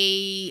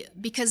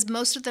because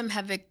most of them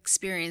have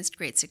experienced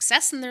great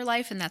success in their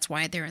life, and that's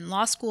why they're in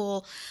law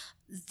school,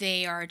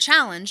 they are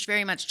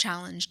very much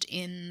challenged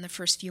in the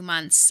first few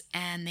months,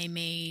 and they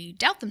may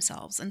doubt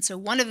themselves. And so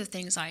one of the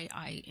things I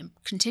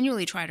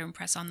continually try to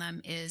impress on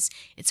them is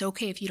it's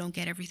okay if you don't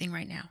get everything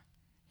right now.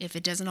 If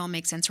it doesn't all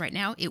make sense right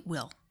now, it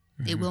will.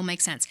 It will make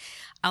sense.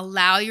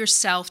 Allow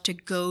yourself to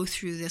go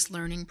through this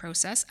learning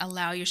process.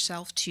 Allow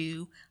yourself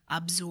to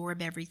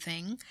absorb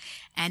everything,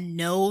 and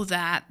know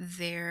that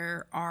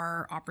there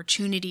are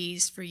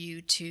opportunities for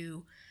you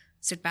to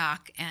sit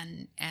back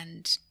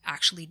and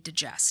actually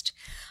digest.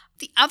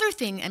 The other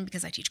thing, and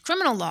because I teach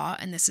criminal law,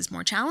 and this is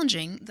more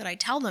challenging, that I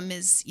tell them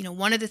is,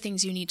 one of the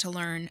things you need to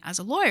learn as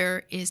a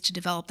lawyer is to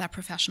develop that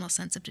professional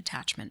sense of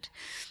detachment.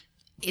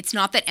 It's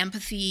not that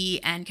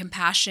empathy and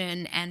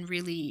compassion and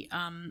really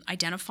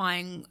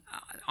identifying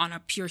on a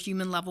pure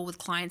human level with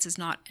clients is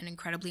not an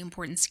incredibly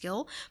important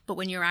skill, but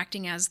when you're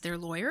acting as their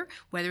lawyer,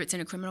 whether it's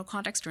in a criminal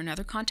context or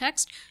another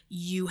context,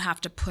 you have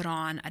to put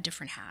on a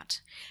different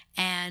hat.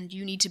 And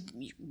you need to,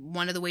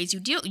 one of the ways you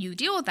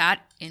deal with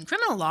that in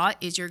criminal law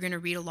is you're going to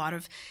read a lot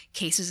of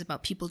cases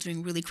about people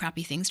doing really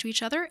crappy things to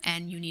each other,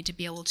 and you need to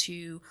be able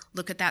to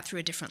look at that through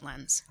a different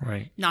lens.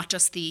 Right. Not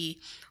just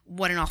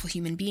what an awful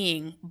human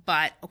being,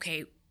 but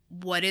okay,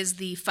 what is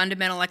the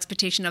fundamental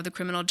expectation of the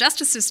criminal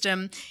justice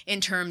system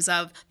in terms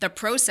of the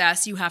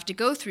process you have to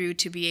go through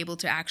to be able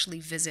to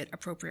actually visit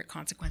appropriate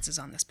consequences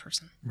on this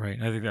person? Right.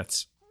 I think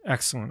that's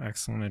excellent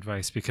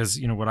advice, because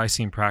what I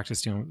see in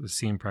practice,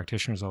 seeing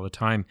practitioners all the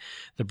time,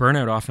 the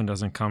burnout often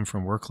doesn't come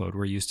from workload.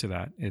 We're used to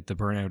that. The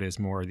burnout is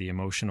more the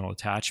emotional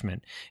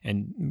attachment,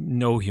 and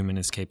no human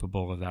is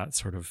capable of that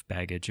sort of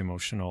baggage,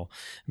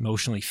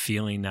 emotionally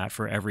feeling that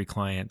for every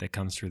client that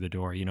comes through the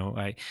door.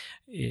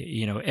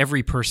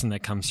 Every person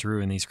that comes through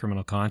in these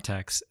criminal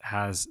contexts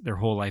their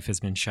whole life has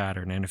been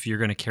shattered, and if you're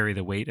going to carry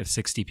the weight of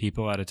 60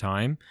 people at a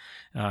time,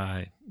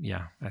 I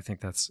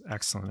think that's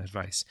excellent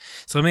advice.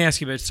 So let me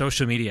ask you about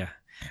social media.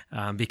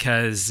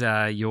 because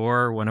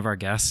you're one of our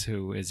guests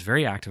who is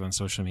very active on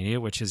social media,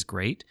 which is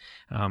great.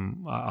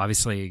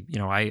 Obviously,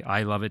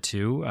 I love it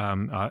too.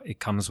 It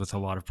comes with a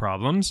lot of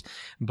problems,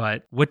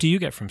 but what do you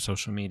get from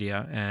social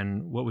media,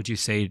 and what would you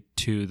say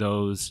to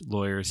those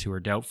lawyers who are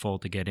doubtful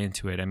to get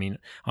into it? I mean,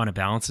 on a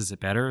balance, is it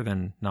better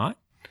than not?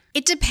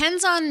 It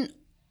depends on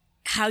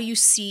how you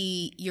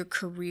see your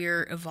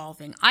career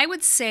evolving. I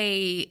would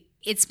say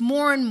it's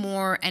more and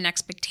more an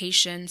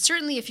expectation.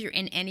 Certainly if you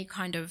have any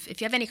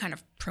kind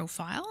of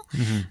profile,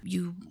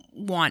 you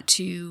want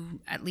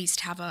to at least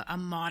have a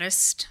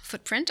modest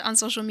footprint on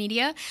social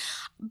media.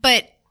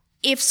 But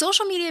if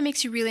social media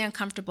makes you really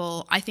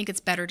uncomfortable, I think it's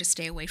better to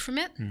stay away from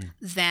it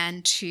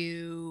than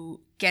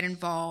to get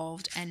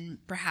involved and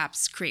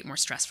perhaps create more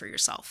stress for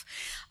yourself.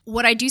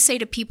 What I do say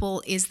to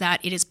people is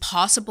that it is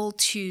possible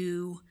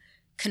to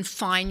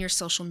confine your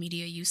social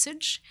media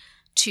usage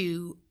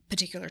to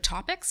particular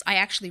topics. I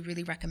actually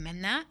really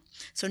recommend that.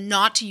 So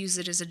not to use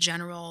it as a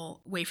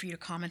general way for you to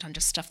comment on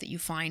just stuff that you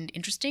find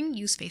interesting.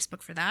 Use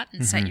Facebook for that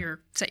and set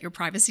your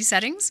privacy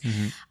settings.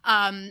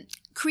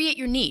 Create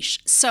your niche.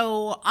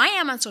 So I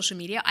am on social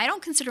media. I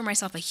don't consider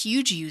myself a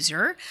huge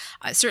user,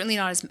 certainly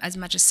not as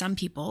much as some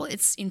people.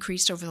 It's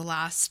increased over the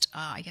last,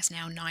 I guess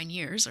now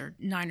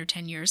 9 or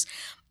 10 years.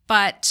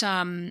 But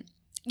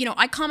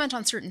I comment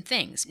on certain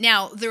things.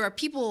 Now, there are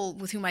people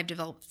with whom I've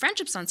developed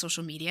friendships on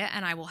social media,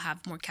 and I will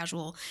have more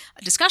casual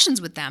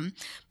discussions with them.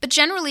 But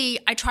generally,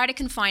 I try to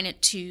confine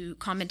it to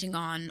commenting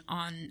on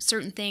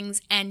certain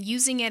things and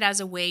using it as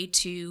a way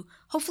to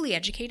hopefully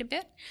educate a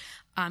bit,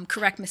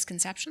 correct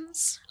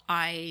misconceptions.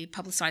 I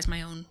publicize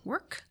my own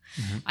work.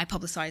 I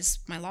publicize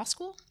my law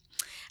school.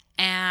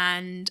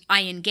 And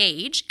I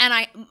engage.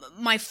 And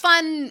my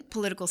fun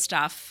political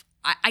stuff,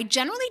 I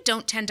generally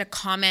don't tend to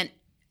comment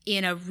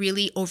in a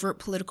really overt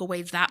political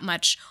way that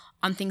much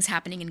on things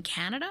happening in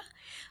Canada,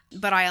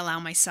 but I allow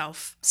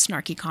myself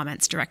snarky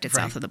comments directed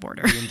south of the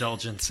border. The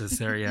indulgence is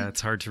there, yeah,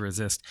 it's hard to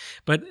resist.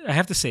 But I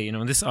have to say,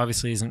 this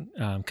obviously isn't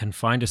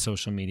confined to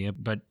social media,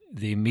 but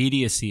the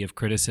immediacy of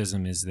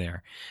criticism is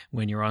there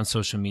when you're on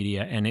social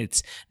media. And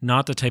it's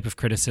not the type of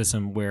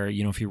criticism where,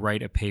 if you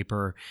write a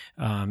paper,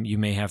 you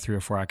may have 3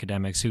 or 4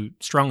 academics who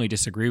strongly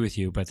disagree with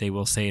you, but they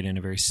will say it in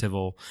a very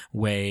civil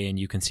way and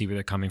you can see where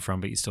they're coming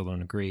from, but you still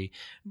don't agree.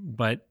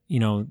 But,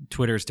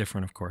 Twitter is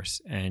different, of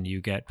course. And you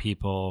get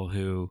people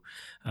who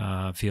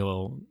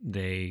feel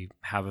they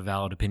have a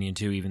valid opinion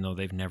too, even though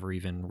they've never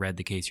even read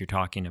the case you're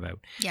talking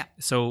about. Yeah.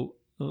 So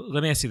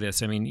let me ask you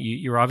this. I mean,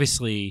 you're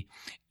obviously,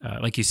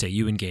 like you say,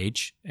 you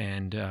engage.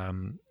 And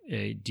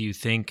do you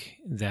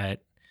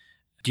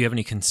have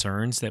any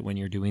concerns that when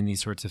you're doing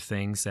these sorts of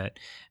things that,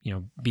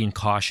 being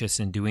cautious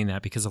in doing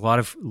that? Because a lot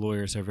of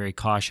lawyers are very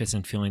cautious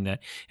and feeling that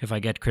if I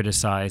get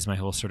criticized, my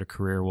whole sort of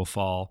career will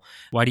fall.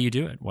 Why do you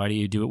do it? Why do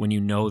you do it when you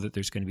know that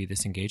there's going to be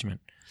this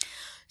engagement?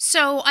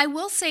 So I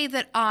will say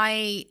that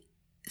I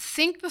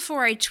think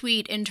before I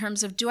tweet in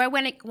terms of, do I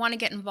want to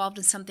get involved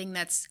in something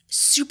that's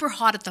super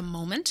hot at the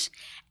moment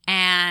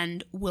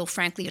and will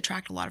frankly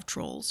attract a lot of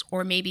trolls,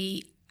 or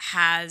maybe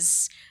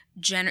has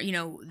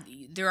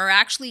there are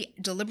actually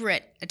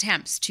deliberate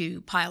attempts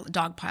to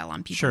dogpile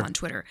on people on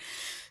Twitter.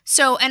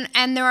 So,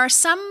 and there are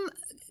some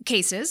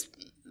cases,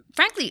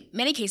 frankly,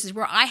 many cases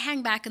where I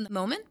hang back in the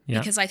moment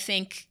because I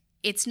think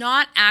it's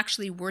not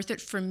actually worth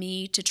it for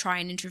me to try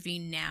and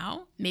intervene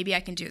now. Maybe I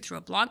can do it through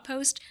a blog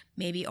post.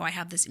 Maybe, I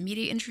have this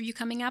immediate interview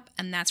coming up,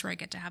 and that's where I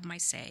get to have my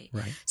say.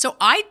 Right. So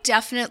I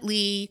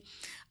definitely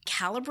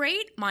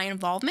calibrate my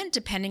involvement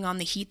depending on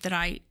the heat that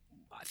I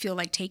feel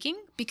like taking,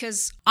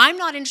 because I'm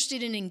not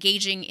interested in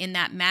engaging in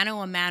that mano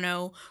a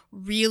mano,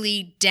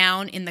 really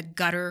down in the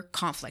gutter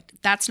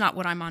conflict. That's not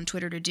what I'm on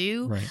Twitter to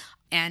do. Right.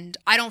 And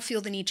I don't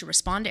feel the need to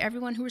respond to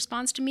everyone who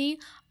responds to me.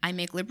 I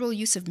make liberal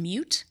use of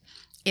mute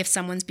if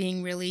someone's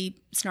being really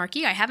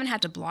snarky. I haven't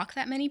had to block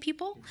that many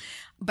people,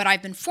 but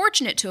I've been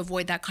fortunate to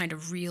avoid that kind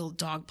of real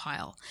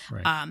dogpile.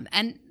 Right.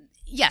 And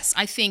yes,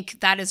 I think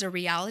that is a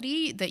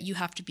reality that you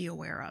have to be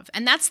aware of.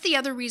 And that's the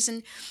other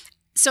reason.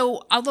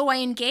 So although I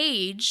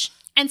engage,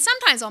 and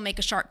sometimes I'll make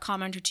a sharp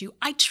comment or two,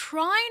 I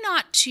try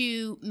not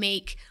to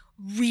make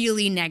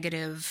really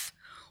negative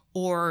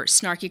or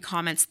snarky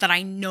comments that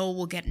I know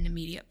will get an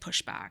immediate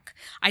pushback.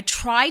 I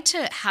try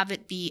to have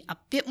it be a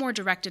bit more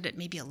directed at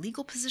maybe a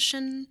legal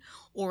position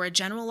or a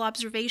general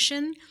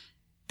observation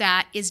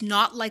that is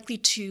not likely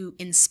to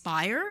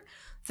inspire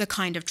the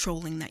kind of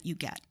trolling that you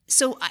get.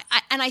 So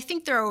I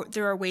think there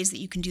are ways that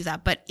you can do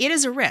that, but it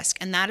is a risk.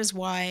 And that is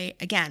why,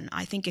 again,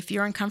 I think if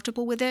you're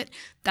uncomfortable with it,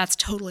 that's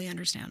totally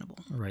understandable.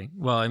 Right.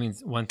 Well, I mean,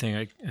 one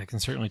thing I can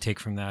certainly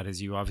take from that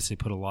is you obviously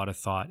put a lot of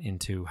thought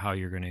into how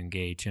you're going to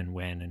engage and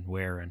when and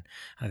where. And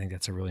I think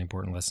that's a really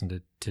important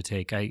lesson to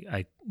take.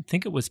 I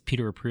think it was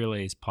Peter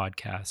Aprile's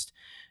podcast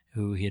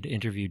who he had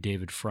interviewed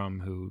David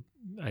Frum, who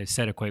I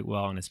said it quite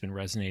well, and it's been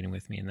resonating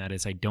with me, and that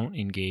is I don't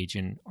engage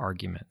in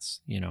arguments,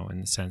 in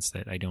the sense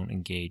that I don't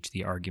engage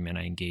the argument,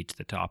 I engage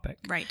the topic.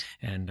 Right.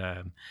 And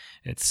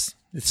it's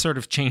sort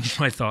of changed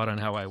my thought on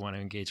how I want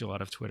to engage a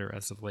lot of Twitter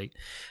as of late.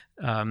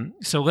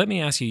 So let me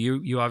ask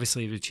you, you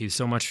obviously have achieved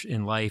so much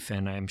in life,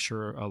 and I'm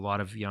sure a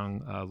lot of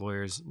young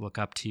lawyers look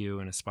up to you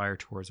and aspire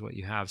towards what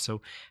you have.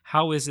 So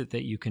how is it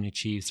that you can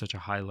achieve such a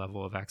high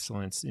level of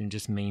excellence and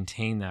just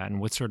maintain that? And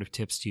what sort of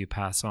tips do you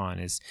pass on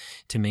is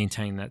to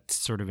maintain that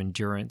sort of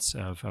endurance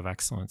of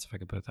excellence, if I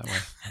could put it that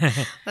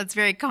way? That's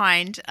very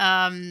kind.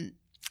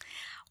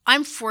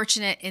 I'm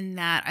fortunate in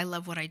that I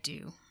love what I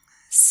do.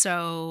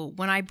 So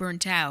when I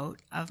burnt out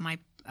of my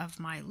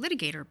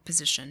litigator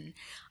position,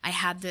 I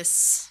had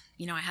this,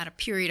 I had a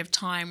period of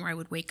time where I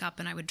would wake up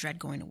and I would dread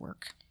going to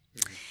work.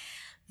 Mm-hmm.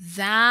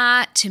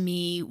 That, to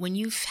me, when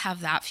you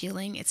have that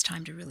feeling, it's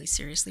time to really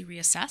seriously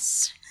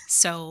reassess.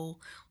 So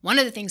one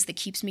of the things that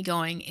keeps me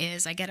going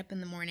is I get up in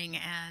the morning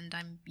and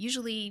I'm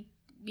usually,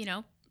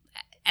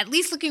 at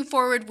least looking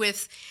forward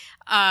with,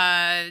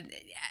 at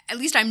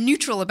least I'm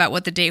neutral about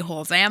what the day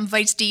holds. I am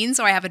vice dean,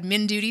 so I have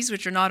admin duties,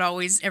 which are not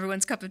always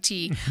everyone's cup of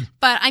tea.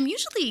 But I'm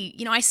usually,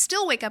 I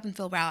still wake up and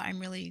feel, wow, I'm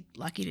really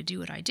lucky to do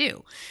what I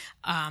do.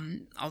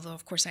 Although,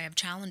 of course, I have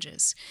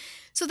challenges.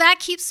 So that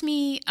keeps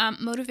me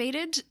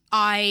motivated.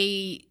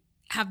 I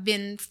have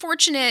been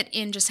fortunate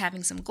in just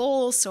having some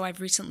goals. So I've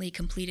recently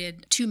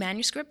completed 2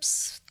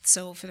 manuscripts.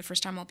 So for the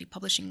first time, I'll be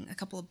publishing a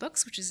couple of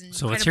books, which is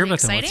incredibly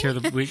exciting. So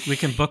let's hear we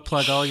can book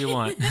plug all you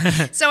want.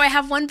 So I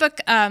have one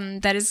book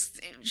that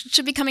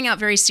should be coming out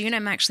very soon.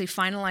 I'm actually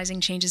finalizing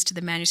changes to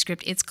the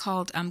manuscript. It's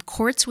called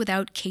Courts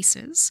Without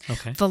Cases,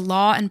 The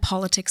Law and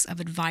Politics of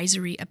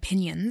Advisory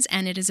Opinions.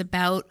 And it is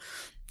about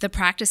the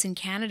practice in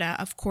Canada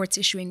of courts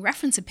issuing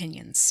reference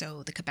opinions.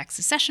 So the Quebec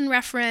secession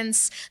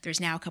reference, there's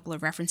now a couple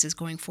of references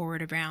going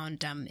forward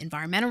around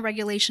environmental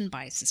regulation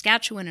by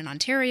Saskatchewan and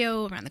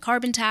Ontario, around the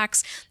carbon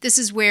tax. This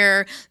is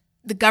where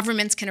the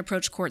governments can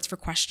approach courts for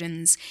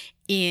questions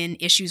in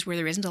issues where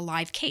there isn't a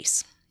live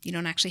case. You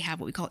don't actually have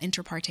what we call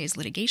inter partes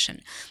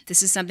litigation.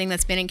 This is something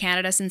that's been in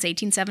Canada since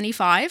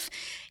 1875.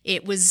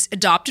 It was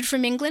adopted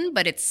from England,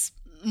 but it's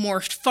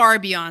morphed far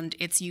beyond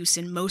its use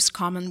in most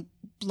common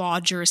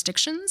law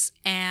jurisdictions,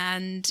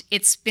 and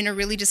it's been a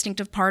really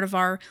distinctive part of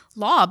our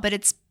law, but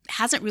it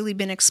hasn't really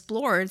been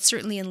explored,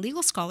 certainly in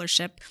legal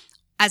scholarship,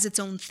 as its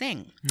own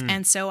thing.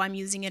 And so I'm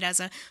using it as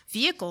a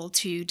vehicle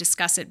to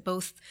discuss it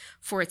both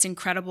for its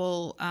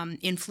incredible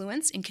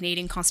influence in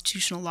Canadian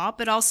constitutional law,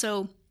 but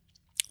also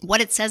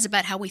what it says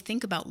about how we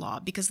think about law,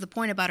 because the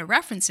point about a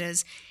reference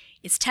is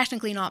it's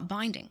technically not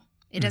binding.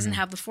 It doesn't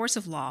have the force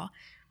of law,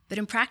 but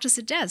in practice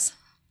it does.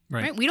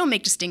 Right. We don't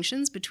make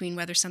distinctions between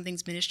whether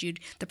something's been issued,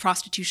 the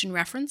prostitution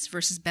reference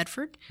versus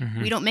Bedford.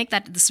 We don't make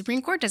that. The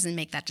Supreme Court doesn't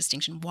make that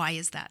distinction. Why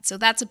is that? So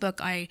that's a book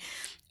I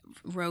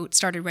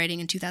started writing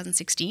in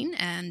 2016,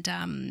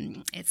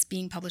 and it's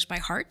being published by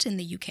Hart in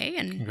the UK,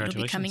 and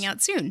it'll be coming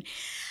out soon.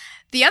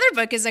 The other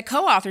book is a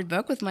co-authored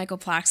book with Michael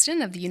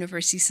Plaxton of the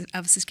University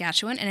of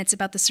Saskatchewan, and it's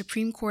about the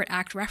Supreme Court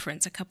Act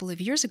reference a couple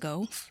of years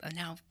ago,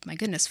 now, my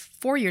goodness,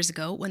 4 years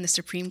ago, when the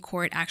Supreme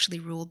Court actually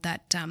ruled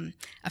that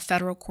a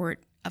federal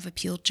court of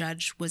appeal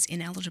judge was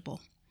ineligible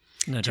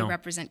to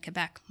represent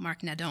Quebec,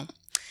 Marc Nadon.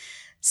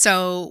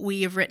 So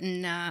we have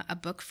written a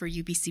book for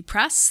UBC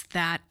Press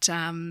that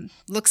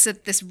looks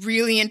at this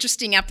really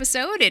interesting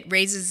episode. It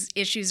raises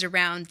issues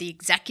around the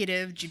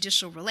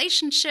executive-judicial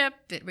relationship.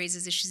 It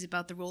raises issues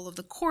about the role of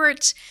the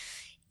court.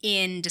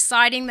 In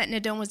deciding that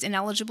Nadon was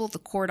ineligible, the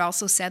court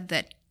also said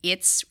that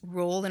its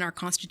role in our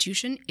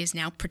Constitution is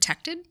now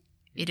protected.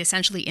 It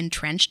essentially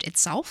entrenched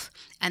itself,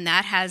 and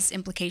that has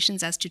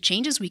implications as to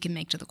changes we can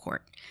make to the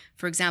court.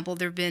 For example,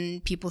 there have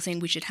been people saying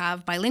we should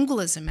have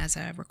bilingualism as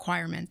a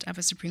requirement of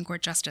a Supreme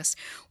Court justice.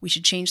 We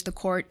should change the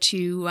court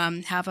to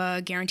have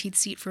a guaranteed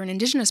seat for an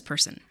Indigenous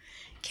person.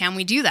 Can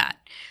we do that?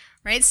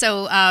 Right?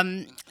 So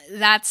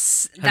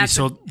that's... Have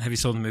you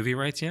sold the movie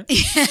rights yet?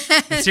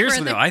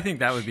 Seriously, though, I think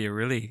that would be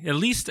at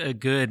least a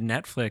good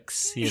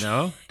Netflix,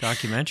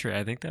 documentary.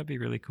 I think that'd be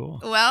really cool.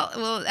 Well,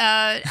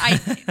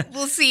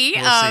 we'll see.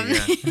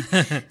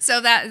 So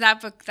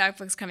that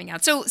book's coming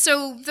out. So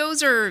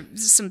those are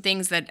some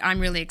things that I'm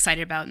really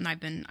excited about, and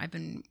I've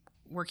been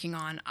working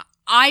on.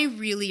 I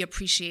really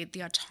appreciate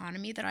the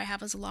autonomy that I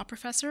have as a law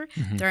professor.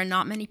 There are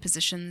not many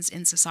positions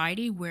in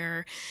society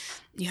where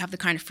you have the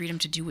kind of freedom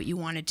to do what you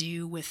want to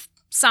do with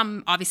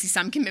some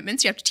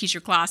commitments. You have to teach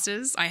your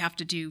classes. I have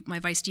to do my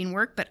vice dean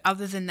work. But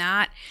other than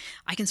that,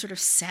 I can sort of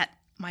set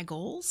my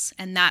goals.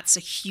 And that's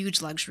a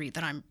huge luxury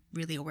that I'm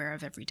really aware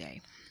of every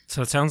day.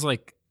 So it sounds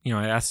like,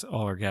 I asked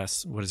all our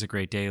guests, what does a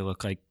great day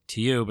look like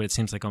to you, but it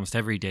seems like almost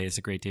every day is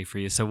a great day for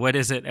you. So what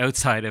is it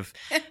outside of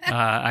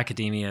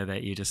academia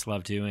that you just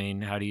love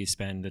doing? How do you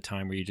spend the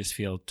time where you just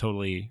feel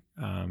totally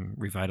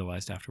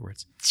revitalized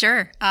afterwards?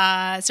 Sure.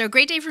 So a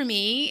great day for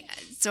me.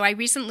 So I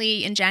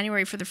recently, in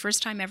January, for the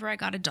first time ever, I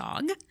got a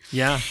dog.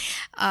 Yeah.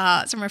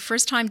 So I'm a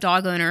first-time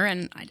dog owner,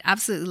 and I'm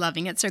absolutely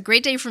loving it. So a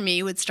great day for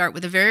me would start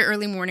with a very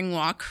early morning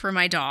walk for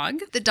my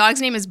dog. The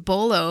dog's name is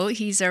Bolo.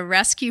 He's a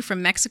rescue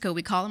from Mexico.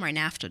 We call him our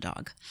NAFTA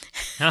dog.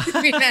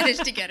 We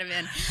managed to get him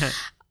in.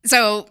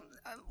 So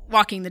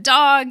walking the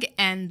dog,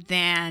 and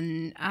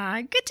then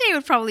a good day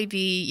would probably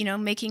be,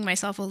 making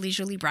myself a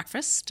leisurely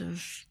breakfast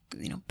of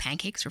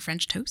pancakes or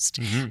French toast,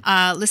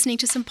 listening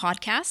to some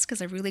podcasts,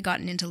 because I've really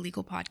gotten into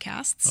legal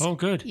podcasts. Oh,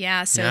 good.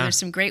 Yeah, so there's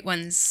some great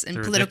ones, and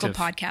political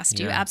podcasts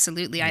too. Yeah.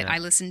 Absolutely. Yeah. I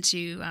listen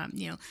to,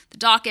 The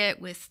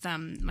Docket with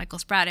Michael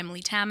Spratt,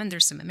 Emily Taman.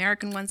 There's some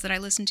American ones that I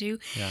listen to.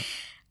 Yeah.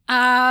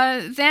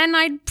 Then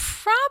I'd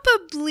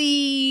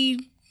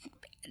probably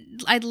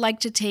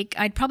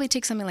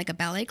take something like a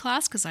ballet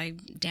class, because I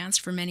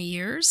danced for many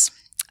years.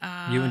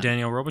 You and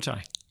Danielle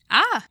Robitaille.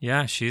 Ah.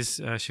 Yeah, she was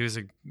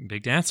a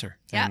big dancer,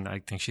 and I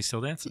think she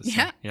still dances.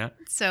 Yeah. So, yeah.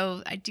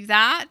 So I do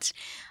that.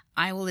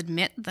 I will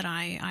admit that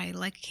I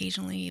like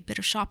occasionally a bit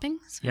of shopping.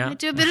 So I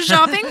do a bit of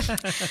shopping.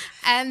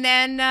 And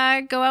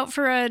then go out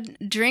for a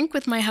drink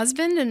with my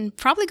husband and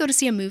probably go to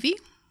see a movie.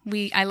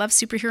 I love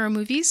superhero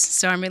movies,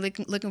 so I'm really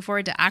looking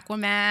forward to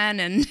Aquaman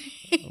and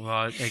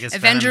I guess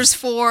Avengers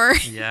 4.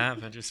 Yeah,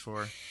 Avengers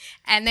 4.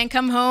 And then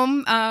come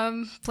home,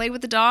 play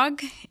with the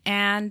dog,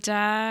 and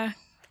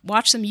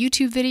watch some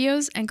YouTube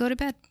videos and go to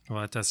bed.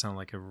 Well, that does sound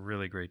like a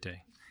really great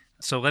day.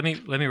 So let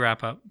me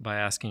wrap up by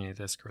asking you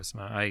this,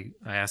 Charisma. I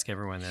ask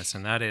everyone this,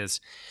 and that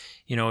is,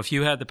 if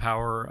you had the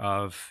power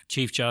of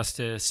Chief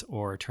Justice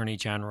or Attorney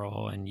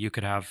General, and you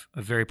could have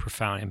a very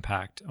profound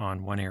impact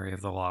on one area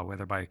of the law,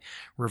 whether by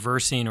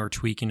reversing or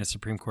tweaking a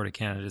Supreme Court of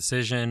Canada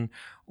decision,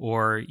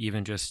 or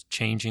even just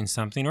changing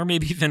something, or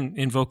maybe even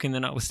invoking the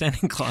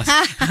notwithstanding clause,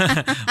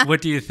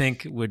 what do you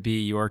think would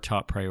be your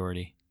top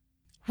priority?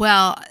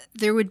 Well,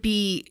 there would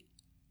be,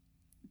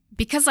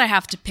 because I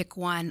have to pick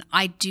one,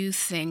 I do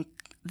think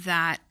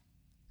that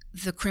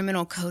the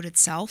criminal code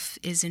itself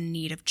is in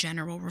need of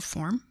general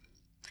reform.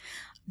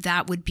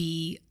 That would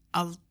be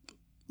a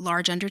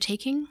large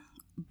undertaking,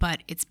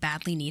 but it's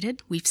badly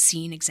needed. We've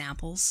seen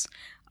examples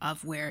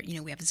of where,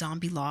 we have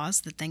zombie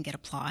laws that then get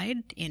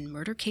applied in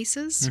murder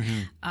cases.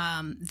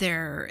 Mm-hmm.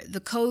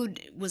 The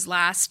code was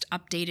last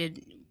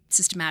updated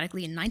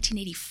systematically in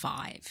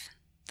 1985.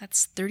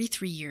 That's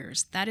 33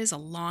 years. That is a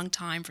long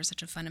time for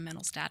such a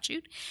fundamental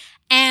statute.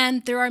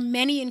 And there are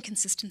many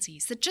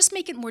inconsistencies that just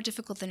make it more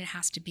difficult than it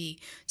has to be.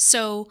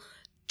 So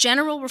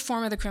general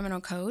reform of the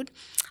criminal code,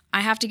 I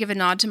have to give a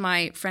nod to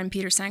my friend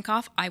Peter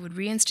Sankoff. I would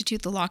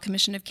reinstitute the Law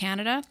Commission of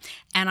Canada,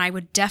 and I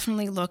would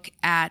definitely look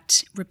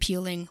at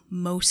repealing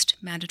most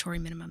mandatory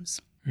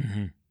minimums.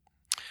 Mm-hmm.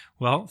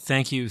 Well,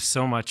 thank you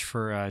so much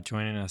for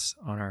joining us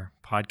on our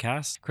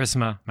podcast.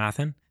 Charisma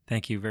Mathen,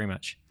 thank you very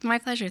much. My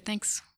pleasure. Thanks.